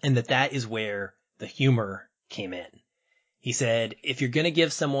 And that is where the humor came in. He said, if you're going to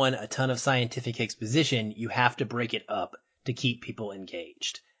give someone a ton of scientific exposition, you have to break it up to keep people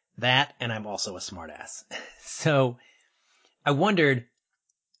engaged. That, and I'm also a smartass. So I wondered,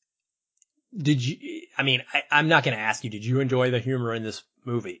 I'm not going to ask you, did you enjoy the humor in this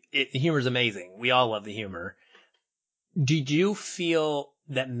movie? The humor is amazing. We all love the humor. Did you feel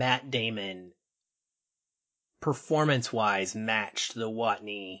that Matt Damon, performance-wise, matched the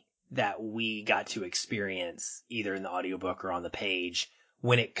Watney that we got to experience either in the audiobook or on the page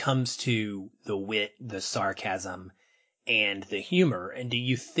when it comes to the wit, the sarcasm, and the humor? And do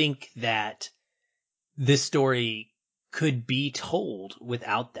you think that this story could be told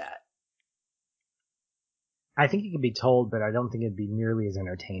without that? I think it could be told, but I don't think it'd be nearly as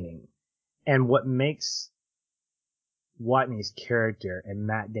entertaining. And what makes Watney's character and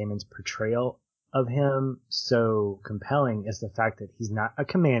Matt Damon's portrayal of him so compelling is the fact that he's not a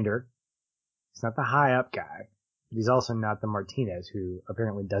commander. He's not the high up guy, but he's also not the Martinez who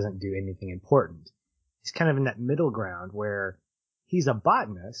apparently doesn't do anything important. He's kind of in that middle ground where he's a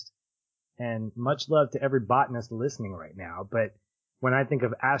botanist, and much love to every botanist listening right now. But when I think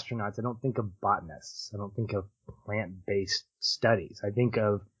of astronauts, I don't think of botanists. I don't think of plant-based studies. I think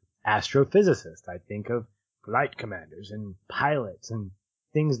of astrophysicists. I think of flight commanders and pilots and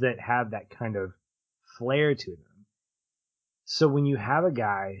things that have that kind of flair to them. So when you have a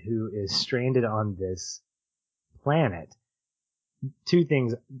guy who is stranded on this planet, two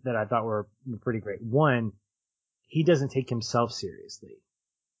things that I thought were pretty great. One, he doesn't take himself seriously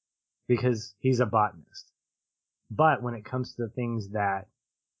because he's a botanist. But when it comes to the things that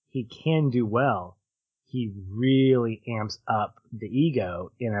he can do well, he really amps up the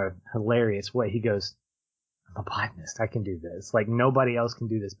ego in a hilarious way. He goes, I'm a botanist. I can do this. Like nobody else can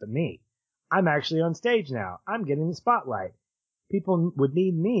do this but me. I'm actually on stage now. I'm getting the spotlight. People would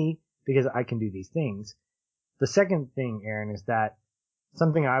need me because I can do these things. The second thing, Aaron, is that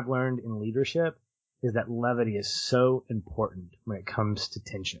something I've learned in leadership is that levity is so important when it comes to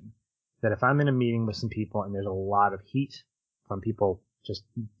tension. That if I'm in a meeting with some people and there's a lot of heat from people just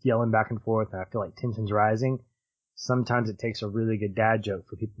yelling back and forth and I feel like tension's rising, sometimes it takes a really good dad joke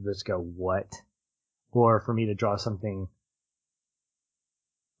for people to just go, what? Or for me to draw something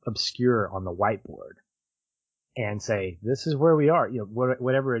obscure on the whiteboard and say, this is where we are,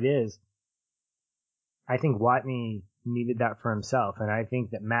 whatever it is. I think Watney needed that for himself. And I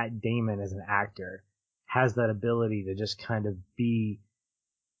think that Matt Damon as an actor has that ability to just kind of be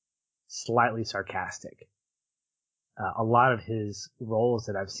slightly sarcastic. A lot of his roles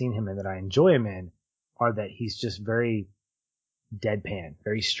that I've seen him in that I enjoy him in are that he's just very deadpan,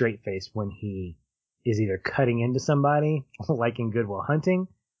 very straight faced when he is either cutting into somebody like in Good Will Hunting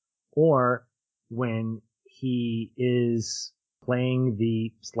or when he is playing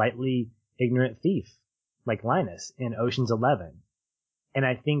the slightly ignorant thief like Linus in Ocean's 11. And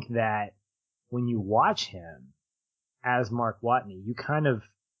I think that when you watch him as Mark Watney, you kind of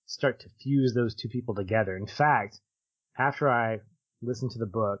start to fuse those two people together. In fact, after I listened to the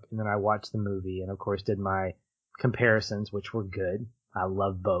book and then I watched the movie and of course did my comparisons, which were good. I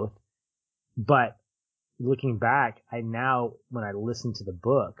love both. But looking back, when I listen to the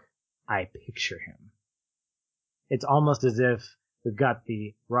book, I picture him. It's almost as if we've got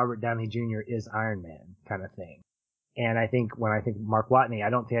the Robert Downey Jr. is Iron Man kind of thing. And I think when I think Mark Watney, I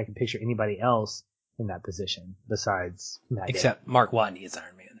don't think I can picture anybody else in that position besides Matt Except Damon. Mark Watney is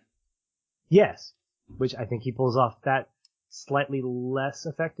Iron Man. Yes, which I think he pulls off that slightly less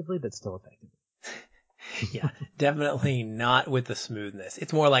effectively, but still effective. Yeah, definitely not with the smoothness.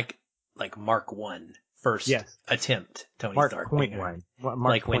 It's more like Mark 1, first attempt, Tony Mark Stark. Point 1. Mark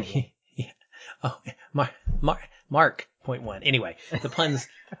like when he, yeah. Oh, Mark point 1. Anyway, the puns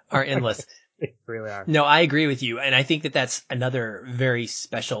are endless. They really are. No, I agree with you. And I think that that's another very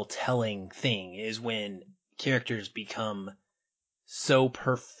special telling thing is when characters become so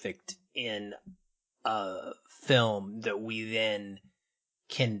perfect in a film that we then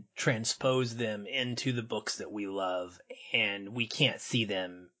can transpose them into the books that we love and we can't see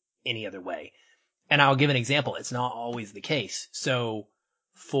them any other way. And I'll give an example. It's not always the case. So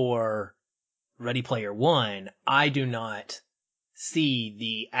for Ready Player One, I do not see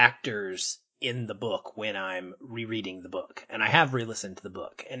the actors in the book when I'm rereading the book. And I have re-listened to the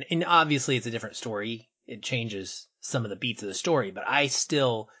book. And obviously it's a different story. It changes some of the beats of the story, but I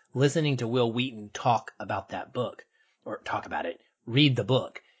still, listening to Will Wheaton talk about that book, or talk about it, read the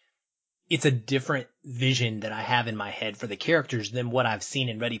book, it's a different vision that I have in my head for the characters than what I've seen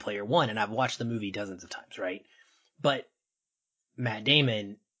in Ready Player One, and I've watched the movie dozens of times, right? But Matt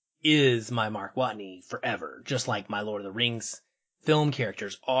Damon is my Mark Watney forever, just like my Lord of the Rings film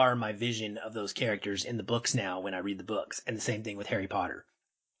characters are my vision of those characters in the books now when I read the books, and the same thing with Harry Potter.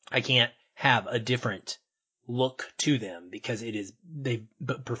 I can't have a different look to them because they've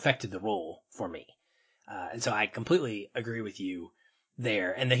perfected the role for me. And so I completely agree with you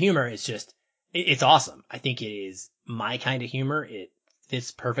there. And the humor is just, it's awesome. I think it is my kind of humor. It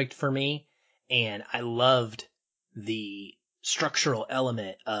fits perfect for me. And I loved the structural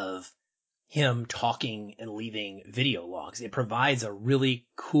element of him talking and leaving video logs. It provides a really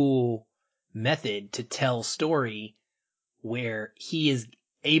cool method to tell story where he is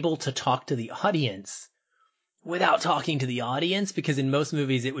able to talk to the audience without talking to the audience, because in most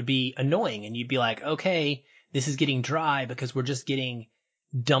movies it would be annoying and you'd be like, okay, this is getting dry because we're just getting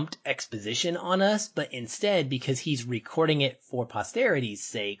dumped exposition on us. But instead, because he's recording it for posterity's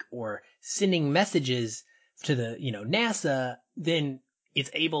sake or sending messages to the, NASA, then it's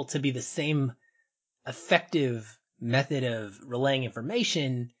able to be the same effective method of relaying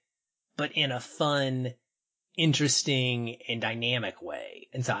information, but in a fun, interesting and dynamic way.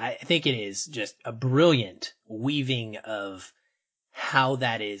 And so I think it is just a brilliant weaving of how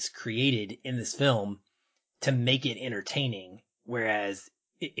that is created in this film to make it entertaining, whereas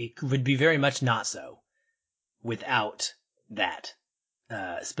it would be very much not so without that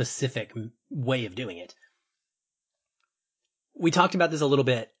specific way of doing it. We talked about this a little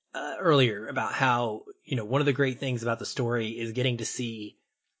bit earlier about how, one of the great things about the story is getting to see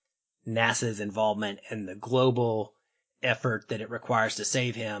NASA's involvement and the global effort that it requires to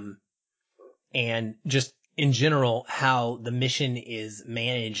save him, and just in general how the mission is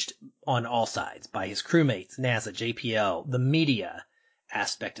managed on all sides by his crewmates, NASA, JPL, the media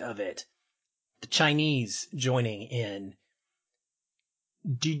aspect of it, the Chinese joining in.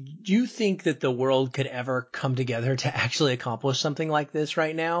 Do you think that the world could ever come together to actually accomplish something like this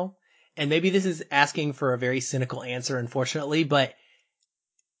right now? And maybe this is asking for a very cynical answer, unfortunately, but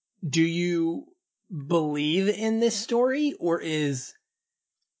do you believe in this story, or is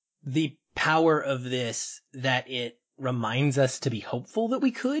the power of this that it reminds us to be hopeful that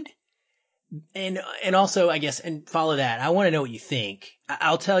we could? And also, I guess, and follow that, I want to know what you think.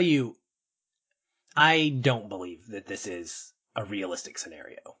 I'll tell you, I don't believe that this is a realistic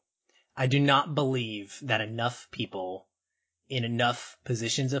scenario. I do not believe that enough people in enough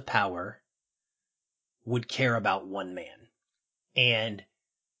positions of power would care about one man. And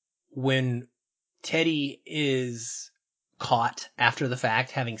when Teddy is caught after the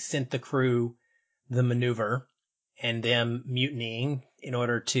fact, having sent the crew the maneuver and them mutinying in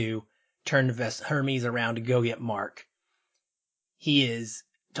order to turn Hermes around to go get Mark, he is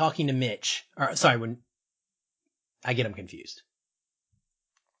talking to Mitch. When I get him confused.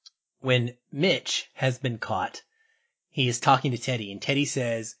 When Mitch has been caught, he is talking to Teddy, and Teddy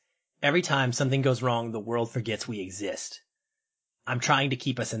says, every time something goes wrong, the world forgets we exist. I'm trying to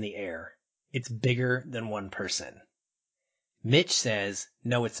keep us in the air. It's bigger than one person. Mitch says,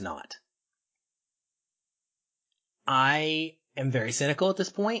 no, it's not. I am very cynical at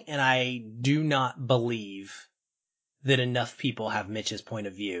this point, and I do not believe that enough people have Mitch's point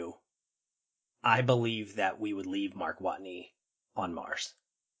of view. I believe that we would leave Mark Watney on Mars.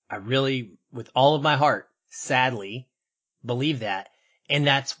 I really, with all of my heart, sadly, believe that. And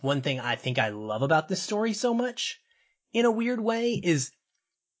that's one thing I think I love about this story so much, in a weird way, is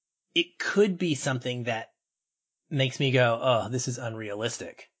it could be something that makes me go, oh, this is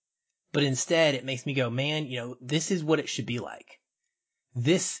unrealistic. But instead, it makes me go, man, this is what it should be like.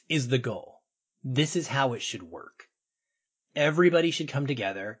 This is the goal. This is how it should work. Everybody should come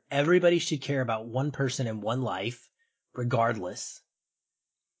together. Everybody should care about one person and one life, regardless.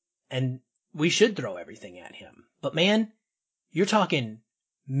 And we should throw everything at him. But man, you're talking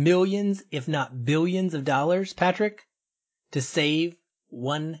millions, if not billions of dollars, Patrick, to save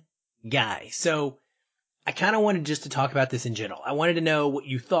one guy. So I kind of wanted just to talk about this in general. I wanted to know what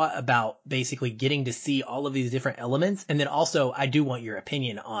you thought about basically getting to see all of these different elements. And then also, I do want your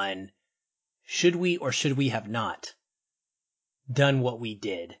opinion on, should we or should we have not done what we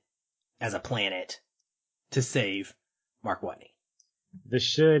did as a planet to save Mark Watney? The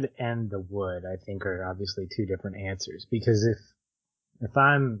should and the would, I think, are obviously two different answers. Because if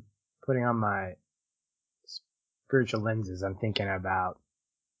I'm putting on my spiritual lenses, I'm thinking about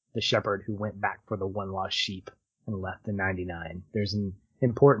the shepherd who went back for the one lost sheep and left the 99. There's an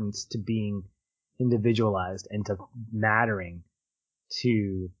importance to being individualized and to mattering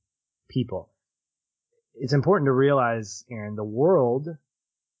to people. It's important to realize, Aaron, the world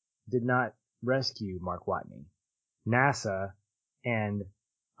did not rescue Mark Watney. NASA and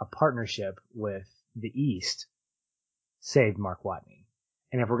a partnership with the East saved Mark Watney.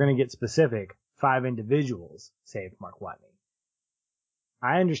 And if we're going to get specific, 5 individuals saved Mark Watney.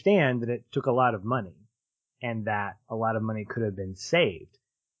 I understand that it took a lot of money and that a lot of money could have been saved.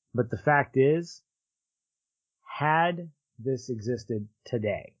 But the fact is, had this existed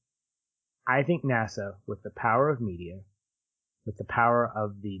today, I think NASA, with the power of media, with the power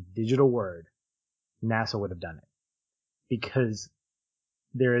of the digital word, NASA would have done it. Because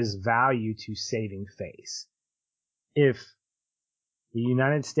there is value to saving face. If the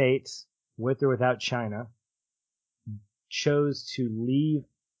United States, with or without China, chose to leave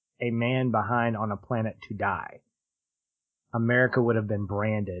a man behind on a planet to die, America would have been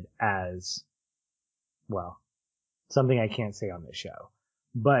branded as, well, something I can't say on this show.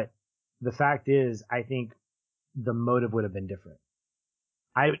 But the fact is, I think the motive would have been different.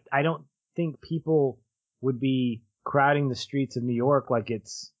 I don't think people would be crowding the streets of New York like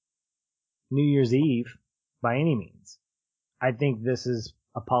it's New Year's Eve by any means. I think this is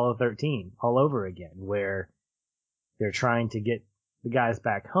Apollo 13 all over again, where they're trying to get the guys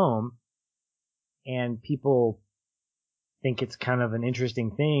back home, and people think it's kind of an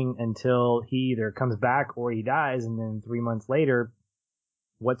interesting thing until he either comes back or he dies, and then 3 months later,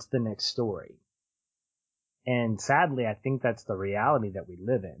 what's the next story? And sadly, I think that's the reality that we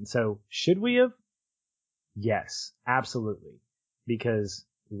live in. So should we have? Yes, absolutely. Because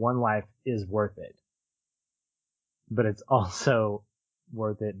one life is worth it. But it's also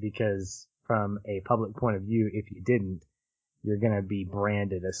worth it because from a public point of view, if you didn't, you're going to be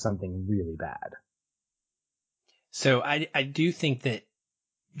branded as something really bad. So I do think that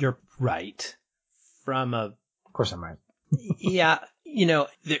you're right from a... Of course I'm right. Yeah,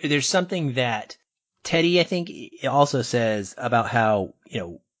 there's something that Teddy, I think, also says about how,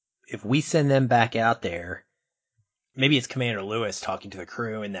 if we send them back out there, maybe it's Commander Lewis talking to the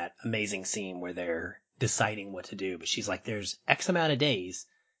crew in that amazing scene where they're deciding what to do, but she's like, there's X amount of days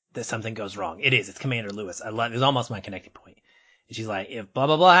that something goes wrong. It's Commander Lewis. It's almost my connecting point. And she's like, if blah,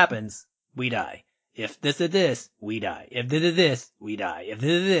 blah, blah happens, we die. If this or this, we die. If this or this, we die. If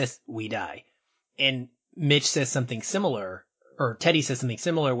this or this, we die. And Mitch says something similar, or Teddy says something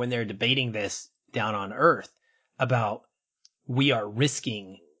similar when they're debating this down on Earth about we are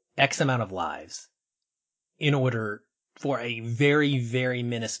risking X amount of lives in order for a very, very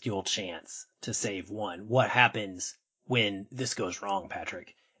minuscule chance to save one. What happens when this goes wrong,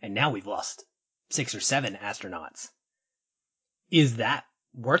 Patrick? And now we've lost 6 or 7 astronauts. Is that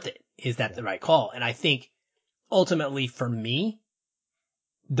worth it? Is that the right call? And I think ultimately for me,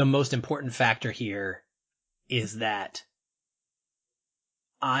 the most important factor here is that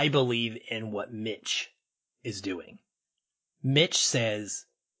I believe in what Mitch is doing. Mitch says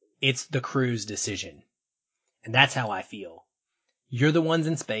it's the crew's decision. And that's how I feel. You're the ones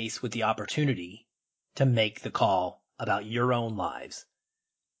in space with the opportunity to make the call about your own lives.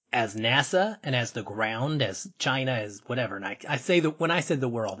 As NASA and as the ground, as China, as whatever. And I say that when I said the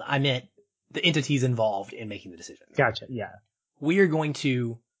world, I meant the entities involved in making the decision. Gotcha. Yeah. We are going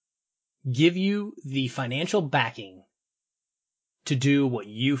to give you the financial backing to do what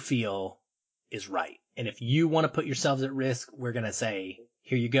you feel is right. And if you want to put yourselves at risk, we're going to say,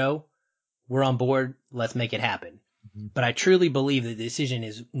 here you go. We're on board. Let's make it happen. Mm-hmm. But I truly believe the decision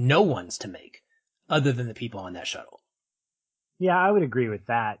is no one's to make other than the people on that shuttle. Yeah, I would agree with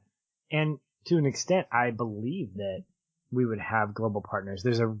that. And to an extent, I believe that we would have global partners.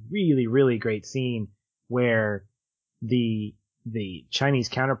 There's a really, really great scene where the Chinese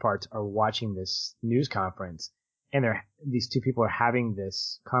counterparts are watching this news conference, and these two people are having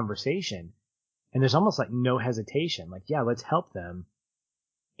this conversation, and there's almost like no hesitation. Like, yeah, let's help them.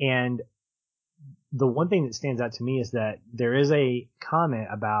 And the one thing that stands out to me is that there is a comment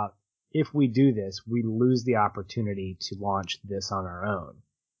about if we do this, we lose the opportunity to launch this on our own.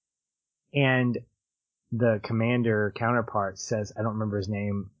 And the commander counterpart says, I don't remember his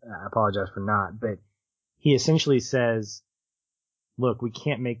name, I apologize for not, but he essentially says, look, we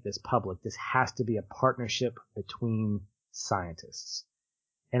can't make this public. This has to be a partnership between scientists.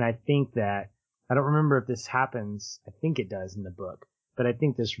 And I think that, I don't remember if this happens, I think it does in the book, but I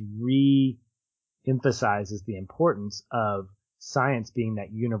think this re-emphasizes the importance of science being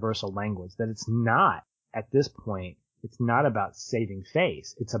that universal language, that it's not, at this point, it's not about saving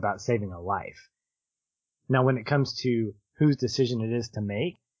face, it's about saving a life. Now, when it comes to whose decision it is to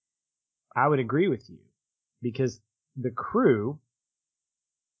make, I would agree with you, because the crew,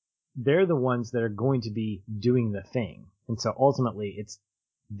 they're the ones that are going to be doing the thing. And so ultimately, it's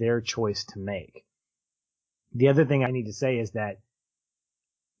their choice to make. The other thing I need to say is that,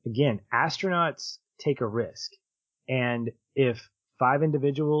 again, astronauts take a risk. And if 5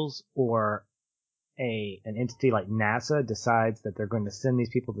 individuals or an entity like NASA decides that they're going to send these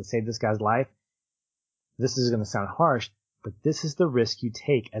people to save this guy's life, this is going to sound harsh, but this is the risk you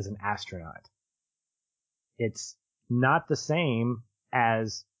take as an astronaut. It's not the same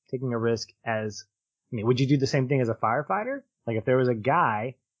as taking a risk as, I mean, would you do the same thing as a firefighter? Like if there was a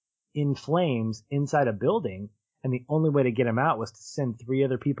guy in flames inside a building and the only way to get him out was to send 3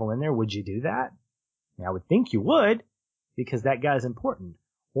 other people in there, would you do that? I mean, I would think you would, because that guy's important.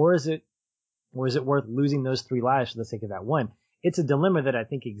 Or is it worth losing those 3 lives for the sake of that one? It's a dilemma that I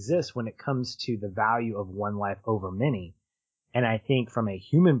think exists when it comes to the value of one life over many. And I think from a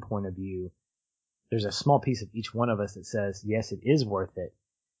human point of view, there's a small piece of each one of us that says, yes, it is worth it,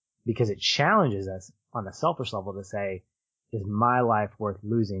 because it challenges us on a selfish level to say, is my life worth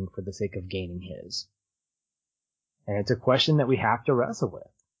losing for the sake of gaining his? And it's a question that we have to wrestle with.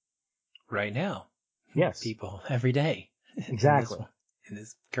 Right now. Yes. People every day. Exactly. In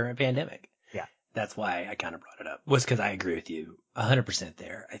this current pandemic. Yeah. That's why I kind of brought it up. Was because I agree with you 100%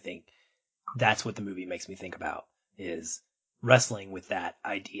 there. I think that's what the movie makes me think about, is wrestling with that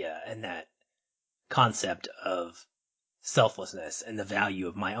idea and that concept of selflessness and the value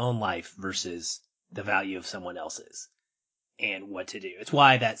of my own life versus the value of someone else's, and what to do. It's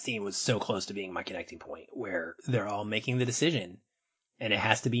why that scene was so close to being my connecting point, where they're all making the decision and it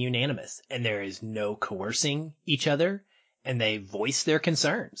has to be unanimous and there is no coercing each other, and they voice their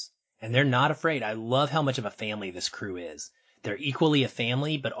concerns and they're not afraid. I love how much of a family this crew is. They're equally a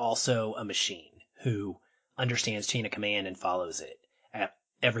family, but also a machine who understands chain of command and follows it at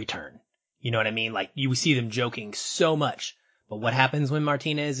every turn. You know what I mean? Like, you see them joking so much, but what happens when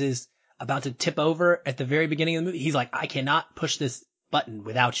Martinez is about to tip over at the very beginning of the movie? He's like, I cannot push this button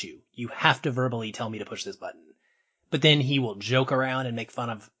without you. You have to verbally tell me to push this button. But then he will joke around and make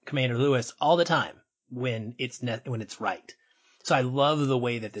fun of Commander Lewis all the time when it's right. So I love the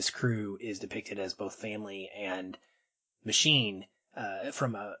way that this crew is depicted as both family and machine,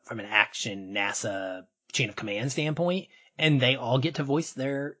 from an action NASA chain of command standpoint, and they all get to voice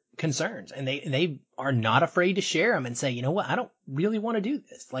their concerns, and they are not afraid to share them and say, you know what, I don't really want to do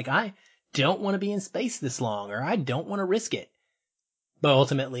this. Like, I don't want to be in space this long, or I don't want to risk it. But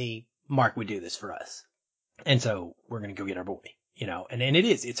ultimately, Mark would do this for us. And so we're going to go get our boy, and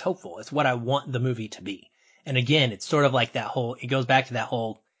it's hopeful. It's what I want the movie to be. And again, it's sort of like it goes back to that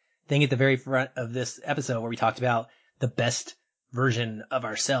whole thing at the very front of this episode where we talked about the best version of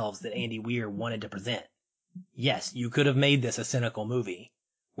ourselves that Andy Weir wanted to present. Yes, you could have made this a cynical movie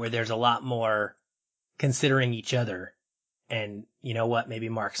where there's a lot more considering each other, and you know what, maybe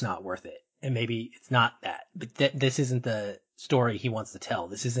Mark's not worth it, and maybe it's not that, but this isn't the story he wants to tell.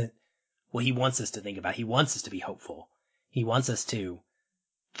 This isn't what he wants us to think about. He wants us to be hopeful. He wants us to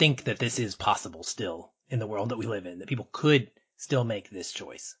think that this is possible still in the world that we live in, that people could still make this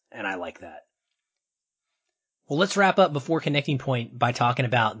choice, and I like that. Well, let's wrap up before connecting point by talking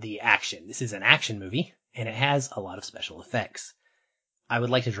about the action. This is an action movie, and it has a lot of special effects. I would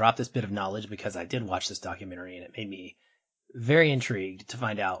like to drop this bit of knowledge because I did watch this documentary and it made me very intrigued to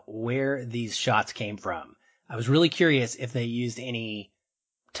find out where these shots came from. I was really curious if they used any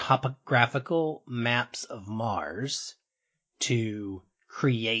topographical maps of Mars to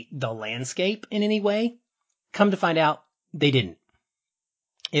create the landscape in any way. Come to find out, they didn't.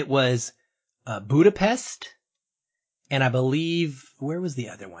 It was Budapest, and I believe, where was the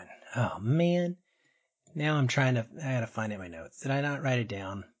other one? Oh man. Now I gotta find it in my notes. Did I not write it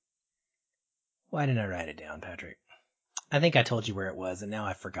down? Why didn't I write it down, Patrick? I think I told you where it was, and now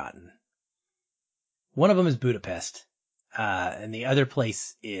I've forgotten. One of them is Budapest, and the other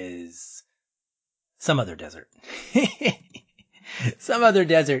place is some other desert. Some other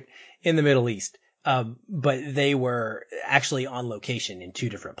desert in the Middle East. But they were actually on location in 2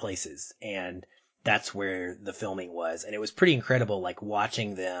 different places, and that's where the filming was. And it was pretty incredible, like,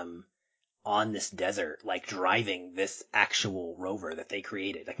 watching them on this desert, like driving this actual rover that they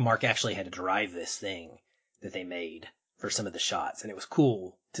created. Like, Mark actually had to drive this thing that they made for some of the shots, and it was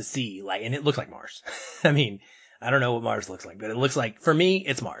cool to see, like, and it looked like Mars. I mean, I don't know what Mars looks like, but it looks like, for me,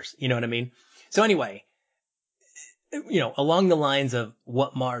 it's Mars. You know what I mean? So anyway, along the lines of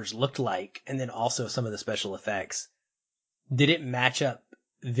what Mars looked like, and then also some of the special effects, did it match up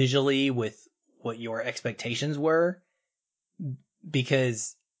visually with what your expectations were?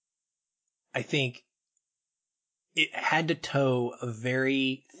 Because I think it had to toe a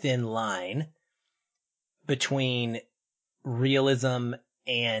very thin line between realism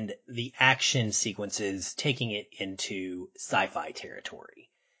and the action sequences, taking it into sci-fi territory,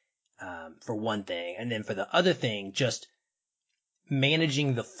 for one thing. And then for the other thing, just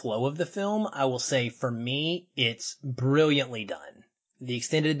managing the flow of the film. I will say, for me, it's brilliantly done. The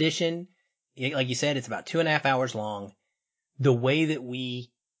extended edition like you said, it's about 2.5 hours long. The way that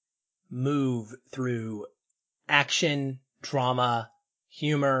we move through action, drama,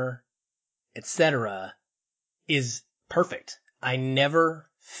 humor, etc. is perfect. I never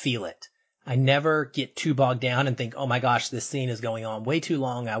feel it. I never get too bogged down and think, oh my gosh, this scene is going on way too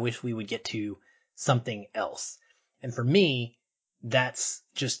long. I wish we would get to something else. And for me, that's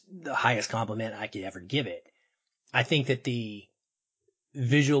just the highest compliment I could ever give it. I think that the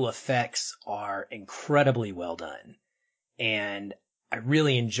visual effects are incredibly well done. And I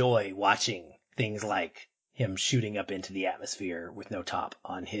really enjoy watching things like him shooting up into the atmosphere with no top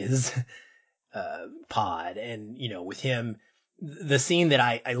on his pod. And, you know, with him, the scene that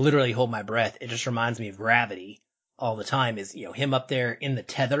I literally hold my breath, it just reminds me of Gravity all the time, is, you know, him up there in the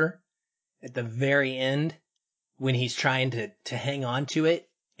tether at the very end when he's trying to hang on to it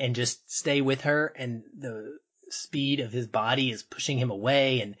and just stay with her, and the speed of his body is pushing him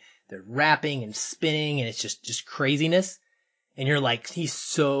away, and they're rapping and spinning, and it's just craziness. And you're like, he's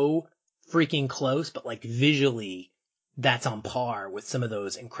so freaking close, but like visually, that's on par with some of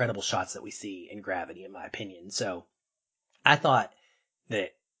those incredible shots that we see in Gravity, in my opinion. So I thought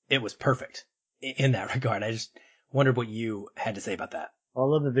that it was perfect in that regard. I just wondered what you had to say about that. I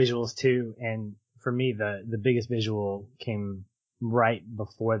love the visuals too, and for me, the biggest visual came right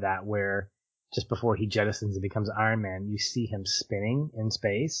before that, where just before he jettisons and becomes Iron Man, you see him spinning in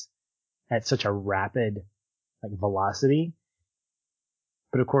space at such a rapid, like, velocity.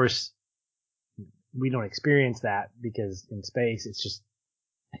 But of course, we don't experience that because in space,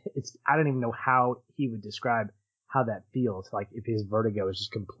 I don't even know how he would describe how that feels. Like if his vertigo is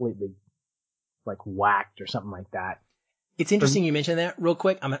just completely like whacked or something like that. It's interesting you mentioned that real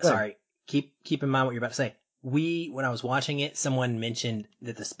quick. I'm sorry. Keep in mind what you're about to say. When I was watching it, someone mentioned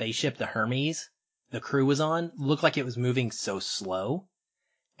that the spaceship, the Hermes, the crew was on, looked like it was moving so slow.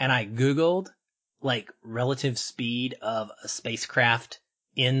 And I Googled like relative speed of a spacecraft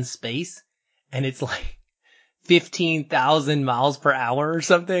in space, and it's like 15,000 miles per hour or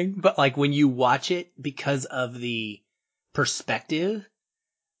something. But like when you watch it, because of the perspective,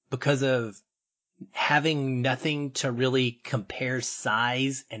 because of having nothing to really compare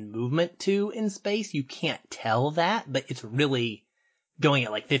size and movement to in space, you can't tell that, but it's really going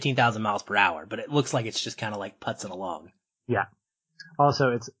at like 15,000 miles per hour, but it looks like it's just kind of like putzing along. Yeah.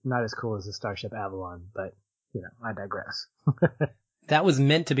 Also, it's not as cool as the Starship Avalon, but, you know, I digress. That was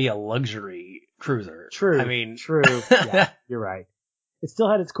meant to be a luxury cruiser. True. I mean, true. Yeah, you're right. It still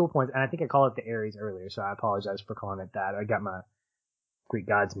had its cool points, and I think I called it the Ares earlier, so I apologize for calling it that. I got my Greek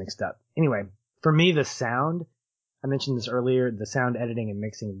gods mixed up. Anyway, for me, the sound, I mentioned this earlier, the sound editing and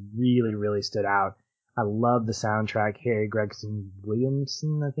mixing really, really stood out. I love the soundtrack. Harry Gregson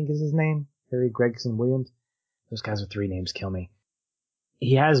Williamson, I think is his name. Harry Gregson Williams. Those guys with 3 names kill me.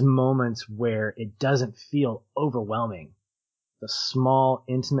 He has moments where it doesn't feel overwhelming. The small,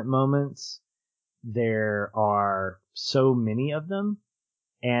 intimate moments, there are so many of them.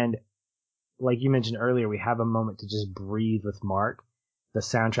 And like you mentioned earlier, we have a moment to just breathe with Mark. The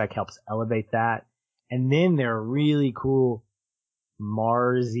soundtrack helps elevate that. And then there are really cool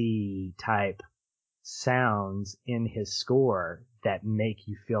Marsy type sounds in his score that make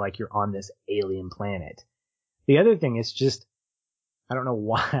you feel like you're on this alien planet. The other thing is just, I don't know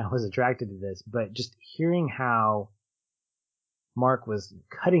why I was attracted to this, but just hearing how Mark was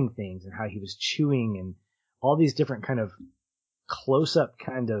cutting things and how he was chewing and all these different kind of close-up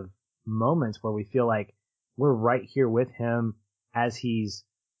kind of moments where we feel like we're right here with him as he's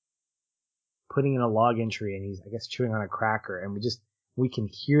putting in a log entry and he's, I guess, chewing on a cracker, and we can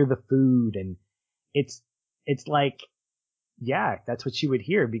hear the food, and it's like, yeah, that's what you would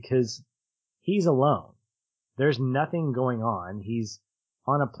hear because he's alone. There's nothing going on. He's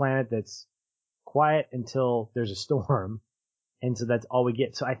on a planet that's quiet until there's a storm. And so that's all we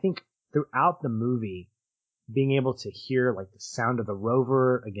get. So I think throughout the movie, being able to hear like the sound of the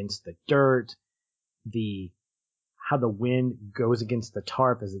rover against the dirt, how the wind goes against the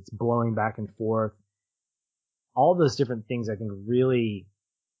tarp as it's blowing back and forth, all those different things I think really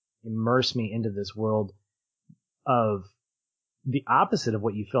immerse me into this world of the opposite of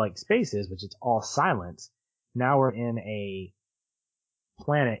what you feel like space is, which is all silence. Now we're in a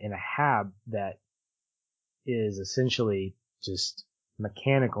planet in a hab that is essentially just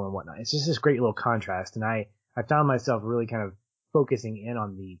mechanical and whatnot. It's just this great little contrast, and I found myself really kind of focusing in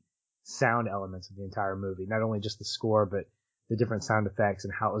on the sound elements of the entire movie, not only just the score, but the different sound effects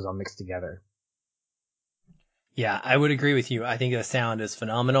and how it was all mixed together. Yeah, I would agree with you. I think the sound is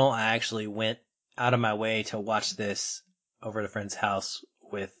phenomenal. I actually went out of my way to watch this over at a friend's house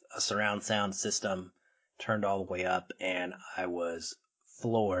with a surround sound system turned all the way up, and I was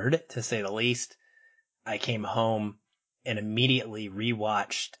floored, to say the least. I came home and immediately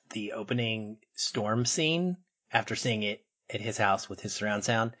rewatched the opening storm scene after seeing it at his house with his surround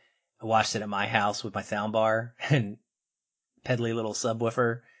sound. I watched it at my house with my sound bar and peddly little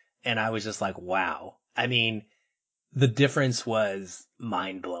subwoofer, and I was just like, wow. I mean, the difference was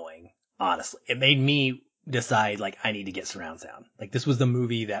mind-blowing, honestly. It made me decide, like, I need to get surround sound. Like, this was the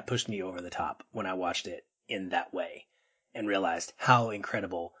movie that pushed me over the top when I watched it in that way and realized how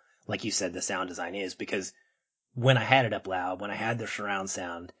incredible, like you said, the sound design is, because when I had it up loud, when I had the surround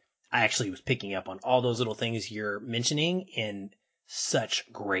sound, I actually was picking up on all those little things you're mentioning in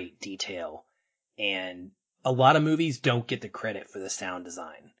such great detail. And a lot of movies don't get the credit for the sound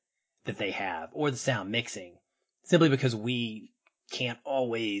design that they have, or the sound mixing, simply because we can't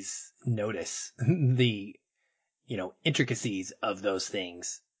always notice the, intricacies of those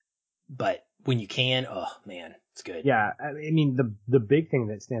things. But when you can, oh man, it's good. Yeah, I mean, the big thing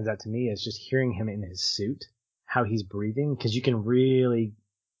that stands out to me is just hearing him in his suit, how he's breathing, because you can really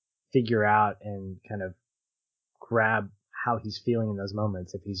figure out and kind of grab how he's feeling in those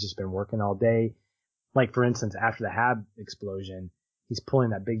moments if he's just been working all day. Like, for instance, after the Hab explosion, he's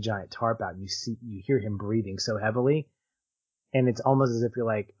pulling that big giant tarp out and you hear him breathing so heavily. And it's almost as if you're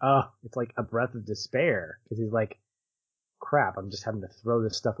like, oh, it's like a breath of despair, because he's like, crap, I'm just having to throw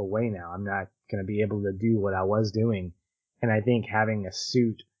this stuff away now. I'm not going to be able to do what I was doing. And I think having a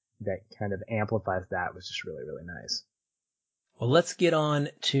suit that kind of amplifies that was just really, really nice. Well, let's get on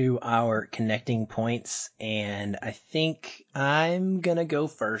to our connecting points, and I think I'm gonna go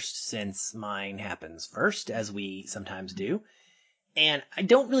first since mine happens first, as we sometimes do. And I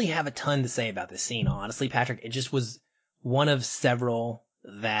don't really have a ton to say about this scene, honestly, Patrick. It just was one of several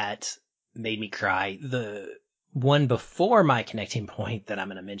that made me cry. The one before my connecting point that I'm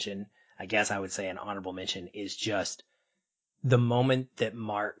gonna mention, I guess I would say an honorable mention, is just the moment that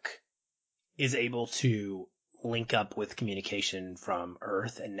Mark is able to link up with communication from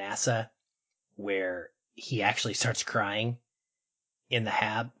Earth and NASA, where he actually starts crying in the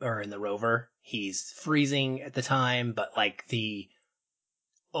Hab, or in the rover. He's freezing at the time, but like the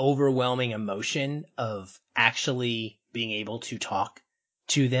overwhelming emotion of actually being able to talk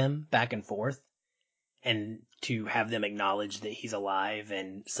to them back and forth and to have them acknowledge that he's alive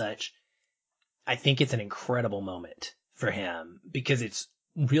and such. I think it's an incredible moment for him, because it's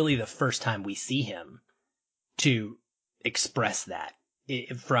really the first time we see him to express that.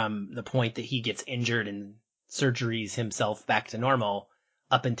 From the point that he gets injured and surgeries himself back to normal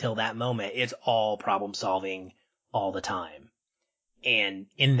up until that moment, it's all problem solving all the time. And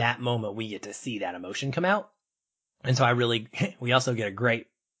in that moment, we get to see that emotion come out. And so we also get a great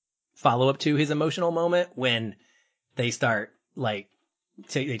follow up to his emotional moment when they start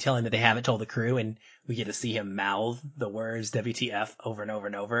they tell him that they haven't told the crew, and we get to see him mouth the words WTF over and over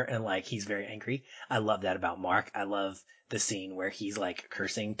and over, and like he's very angry. I love that about Mark. I love the scene where he's like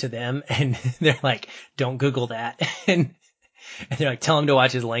cursing to them and they're like, don't Google that. And they're like, tell him to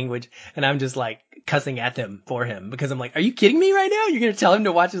watch his language. And I'm just like cussing at them for him, because I'm like, are you kidding me right now? You're going to tell him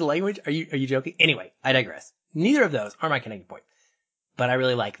to watch his language? Are you joking? Anyway, I digress. Neither of those are my connecting point, but I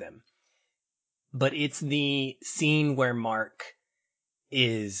really like them. But it's the scene where Mark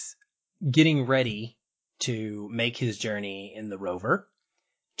is getting ready to make his journey in the rover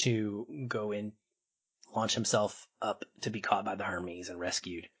to go and launch himself up to be caught by the Hermes and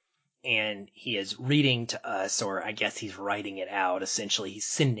rescued. And he is reading to us, or I guess he's writing it out. Essentially, he's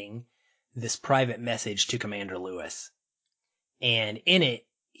sending this private message to Commander Lewis. And in it,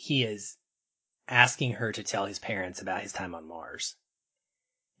 he is asking her to tell his parents about his time on Mars.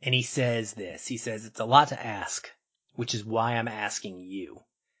 And he says this. He says, it's a lot to ask, which is why I'm asking you.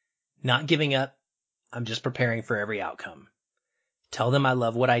 Not giving up. I'm just preparing for every outcome. Tell them I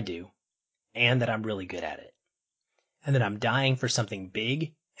love what I do, and that I'm really good at it. And that I'm dying for something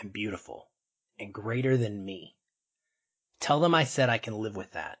big and beautiful and greater than me. Tell them I said I can live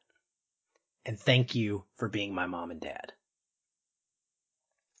with that. And thank you for being my mom and dad.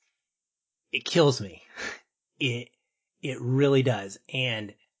 It kills me. It really does.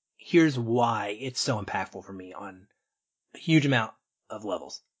 And here's why it's so impactful for me on a huge amount of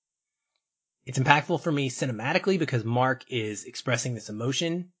levels. It's impactful for me cinematically because Mark is expressing this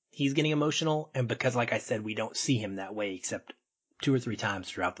emotion. He's getting emotional. And because, like I said, we don't see him that way except 2 or 3 times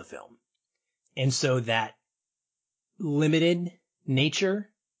throughout the film. And so that limited nature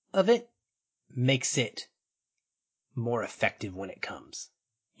of it makes it more effective when it comes.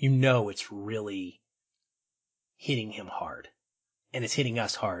 You know, it's really hitting him hard, and it's hitting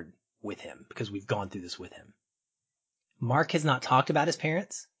us hard with him because we've gone through this with him. Mark has not talked about his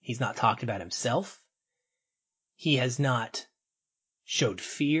parents. He's not talked about himself. He has not showed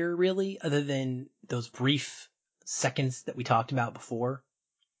fear, really, other than those brief seconds that we talked about before.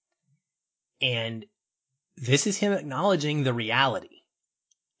 And this is him acknowledging the reality.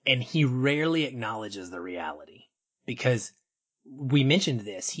 And he rarely acknowledges the reality because we mentioned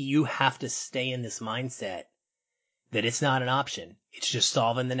this. You have to stay in this mindset that it's not an option. It's just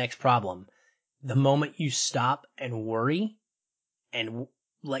solving the next problem. The moment you stop and worry and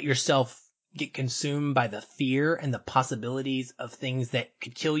let yourself get consumed by the fear and the possibilities of things that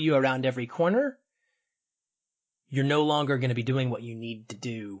could kill you around every corner, you're no longer going to be doing what you need to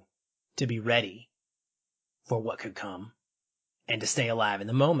do to be ready for what could come and to stay alive in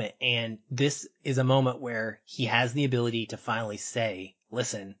the moment. And this is a moment where he has the ability to finally say,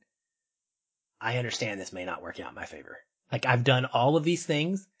 listen, I understand this may not work out in my favor. Like, I've done all of these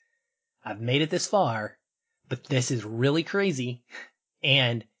things. I've made it this far, but this is really crazy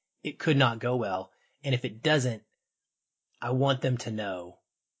and it could not go well. And if it doesn't, I want them to know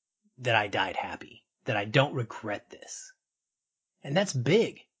that I died happy, that I don't regret this. And that's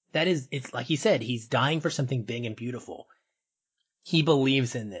big. It's like he said, he's dying for something big and beautiful. He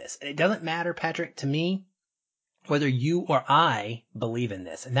believes in this. And it doesn't matter, Patrick, to me, whether you or I believe in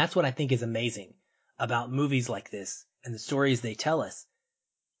this. And that's what I think is amazing about movies like this and the stories they tell us.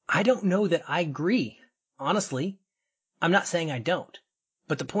 I don't know that I agree. Honestly, I'm not saying I don't.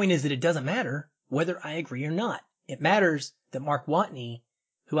 But the point is that it doesn't matter whether I agree or not. It matters that Mark Watney,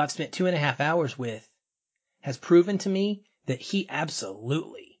 who I've spent 2.5 hours with, has proven to me that he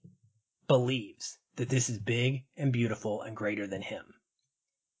absolutely believes that this is big and beautiful and greater than him.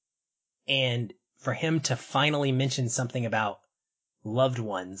 And for him to finally mention something about loved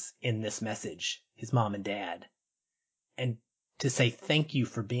ones in this message, his mom and dad, and to say thank you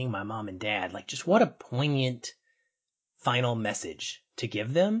for being my mom and dad, like, just what a poignant final message to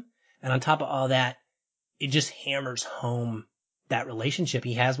give them. And on top of all that, it just hammers home that relationship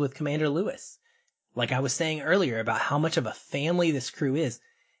he has with Commander Lewis. Like I was saying earlier about how much of a family this crew is.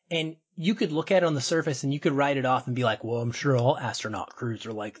 And you could look at it on the surface and you could write it off and be like, well, I'm sure all astronaut crews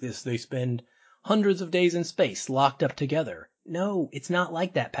are like this. They spend hundreds of days in space locked up together. No, it's not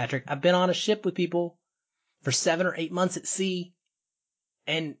like that, Patrick. I've been on a ship with people for 7 or 8 months at sea,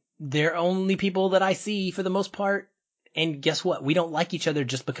 and they're only people that I see for the most part. And guess what? We don't like each other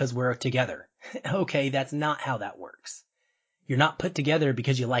just because we're together. Okay, that's not how that works. You're not put together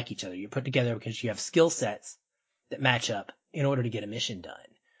because you like each other. You're put together because you have skill sets that match up in order to get a mission done.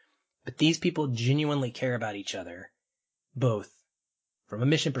 But these people genuinely care about each other, both from a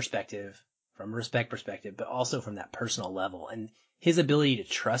mission perspective, from a respect perspective, but also from that personal level. And his ability to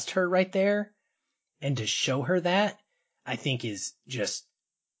trust her right there and to show her that, I think is just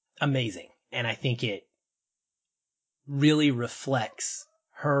amazing. And I think it really reflects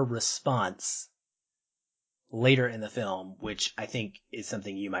her response later in the film, which I think is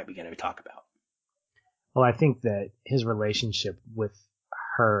something you might be going to talk about. Well, I think that his relationship with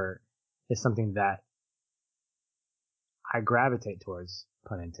her is something that I gravitate towards,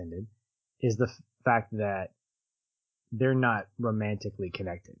 pun intended, is the fact that they're not romantically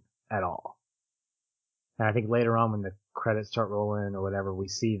connected at all. And I think later on when the credits start rolling or whatever, we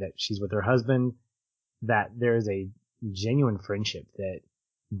see that she's with her husband, that there is a genuine friendship that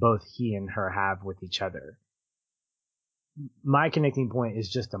both he and her have with each other. My connecting point is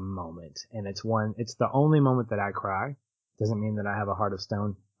just a moment, and it's the only moment that I cry. Doesn't mean that I have a heart of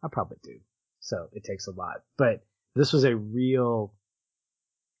stone. I probably do. So it takes a lot. But this was a real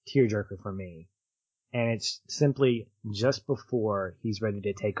tearjerker for me. And it's simply just before he's ready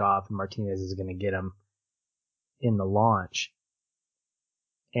to take off and Martinez is going to get him in the launch.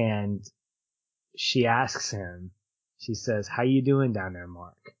 And she asks him, she says, how you doing down there,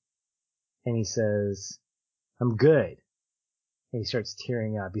 Mark? And he says, I'm good. And he starts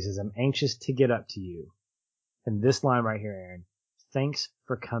tearing up. He says, I'm anxious to get up to you. And this line right here, Aaron, thanks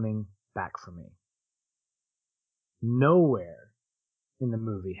for coming back for me. Nowhere in the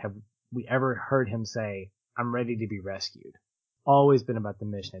movie have we ever heard him say, I'm ready to be rescued. Always been about the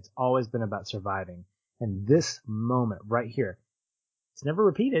mission. It's always been about surviving. And this moment right here, it's never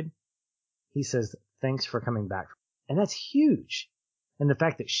repeated. He says, thanks for coming back. And that's huge. And the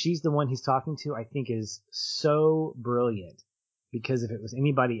fact that she's the one he's talking to, I think is so brilliant. Because if it was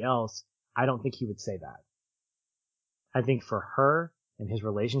anybody else, I don't think he would say that. I think for her and his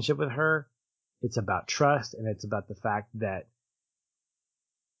relationship with her, it's about trust and it's about the fact that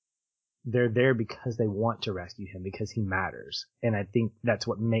they're there because they want to rescue him, because he matters. And I think that's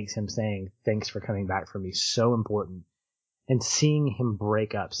what makes him saying, thanks for coming back for me, so important. And seeing him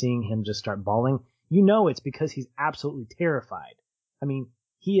break up, seeing him just start bawling, you know it's because he's absolutely terrified. I mean,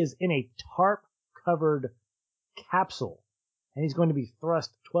 he is in a tarp-covered capsule and he's going to be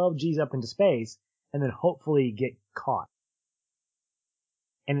thrust 12 G's up into space and then hopefully get caught.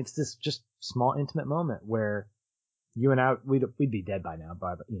 And it's this just small, intimate moment where you and I, we'd be dead by now.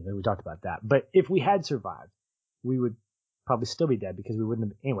 We talked about that. But if we had survived, we would probably still be dead because we wouldn't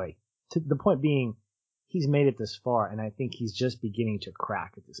have. Anyway, to the point being, he's made it this far, and I think he's just beginning to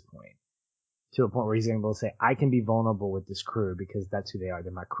crack at this point. To a point where he's able to say, I can be vulnerable with this crew because that's who they are.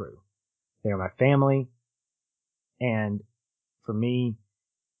 They're my crew. They are my family. And for me,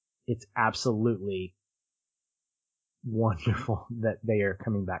 it's absolutely wonderful that they are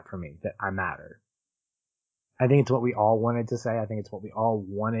coming back for me, that I matter. I think it's what we all wanted to say. I think it's what we all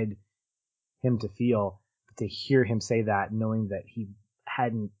wanted him to feel. But to hear him say that, knowing that he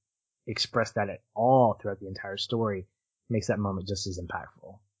hadn't expressed that at all throughout the entire story, makes that moment just as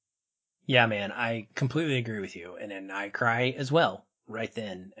impactful. Yeah, man, I completely agree with you. And then I cry as well right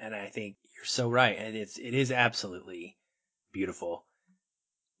then. And I think you're so right. And it is absolutely beautiful.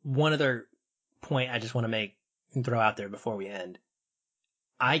 One other point I just want to make and throw out there before we end.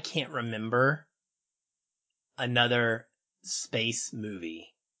 I can't remember another space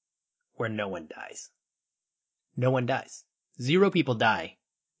movie where no one dies. No one dies. 0 people die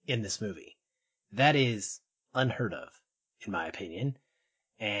in this movie. That is unheard of, in my opinion.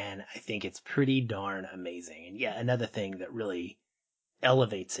 And I think it's pretty darn amazing. And yeah, another thing that really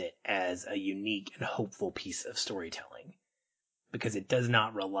elevates it as a unique and hopeful piece of storytelling. Because it does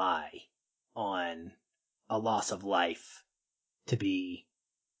not rely on a loss of life to be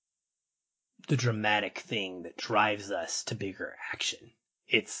the dramatic thing that drives us to bigger action.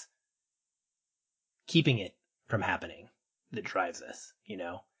 It's keeping it from happening that drives us,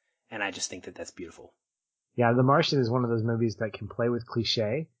 And I just think that that's beautiful. Yeah, The Martian is one of those movies that can play with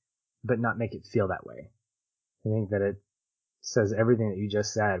cliche, but not make it feel that way. I think that it says everything that you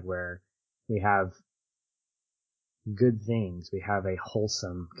just said, where we have good things. We have a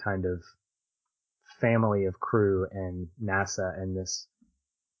wholesome kind of family of crew and NASA and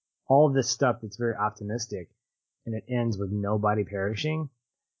all of this stuff that's very optimistic, and it ends with nobody perishing.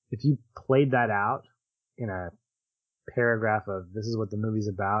 If you played that out in a paragraph of this is what the movie's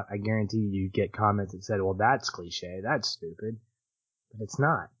about, I guarantee you get comments that said, well, that's cliche, that's stupid. But it's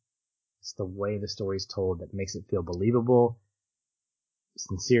not. It's the way the story's told that makes it feel believable,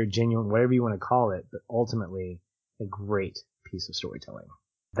 sincere, genuine, whatever you want to call it, but ultimately a great piece of storytelling.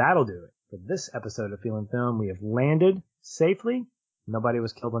 That'll do it for this episode of Feelin' Film. We have landed safely. Nobody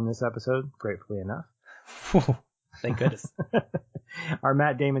was killed on this episode, gratefully enough. Thank goodness. Our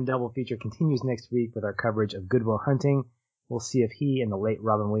Matt Damon double feature continues next week with our coverage of Good Will Hunting. We'll see if he and the late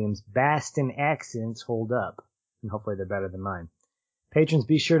Robin Williams' Boston accents hold up, and hopefully they're better than mine. Patrons,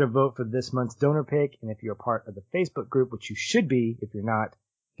 be sure to vote for this month's donor pick, and if you're a part of the Facebook group, which you should be, if you're not,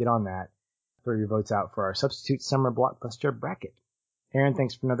 get on that. Throw your votes out for our substitute summer blockbuster bracket. Aaron,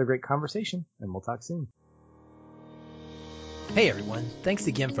 thanks for another great conversation, and we'll talk soon. Hey everyone, thanks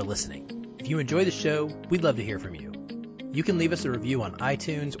again for listening. If you enjoy the show, we'd love to hear from you. You can leave us a review on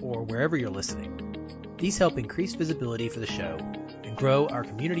iTunes or wherever you're listening. These help increase visibility for the show and grow our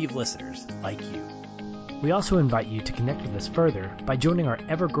community of listeners like you. We also invite you to connect with us further by joining our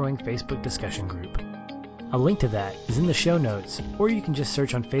ever-growing Facebook discussion group. A link to that is in the show notes, or you can just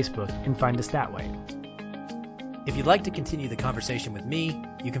search on Facebook and find us that way. If you'd like to continue the conversation with me,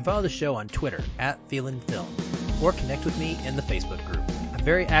 you can follow the show on Twitter @FeelinFilm, or connect with me in the Facebook group. I'm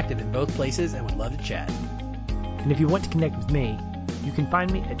very active in both places and would love to chat. And if you want to connect with me, you can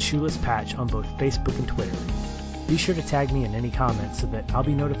find me at Shoeless Patch on both Facebook and Twitter. Be sure to tag me in any comments so that I'll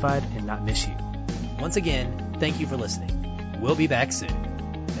be notified and not miss you. Once again, thank you for listening. We'll be back soon.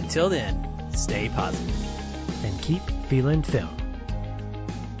 Until then, stay positive. And keep feeling film.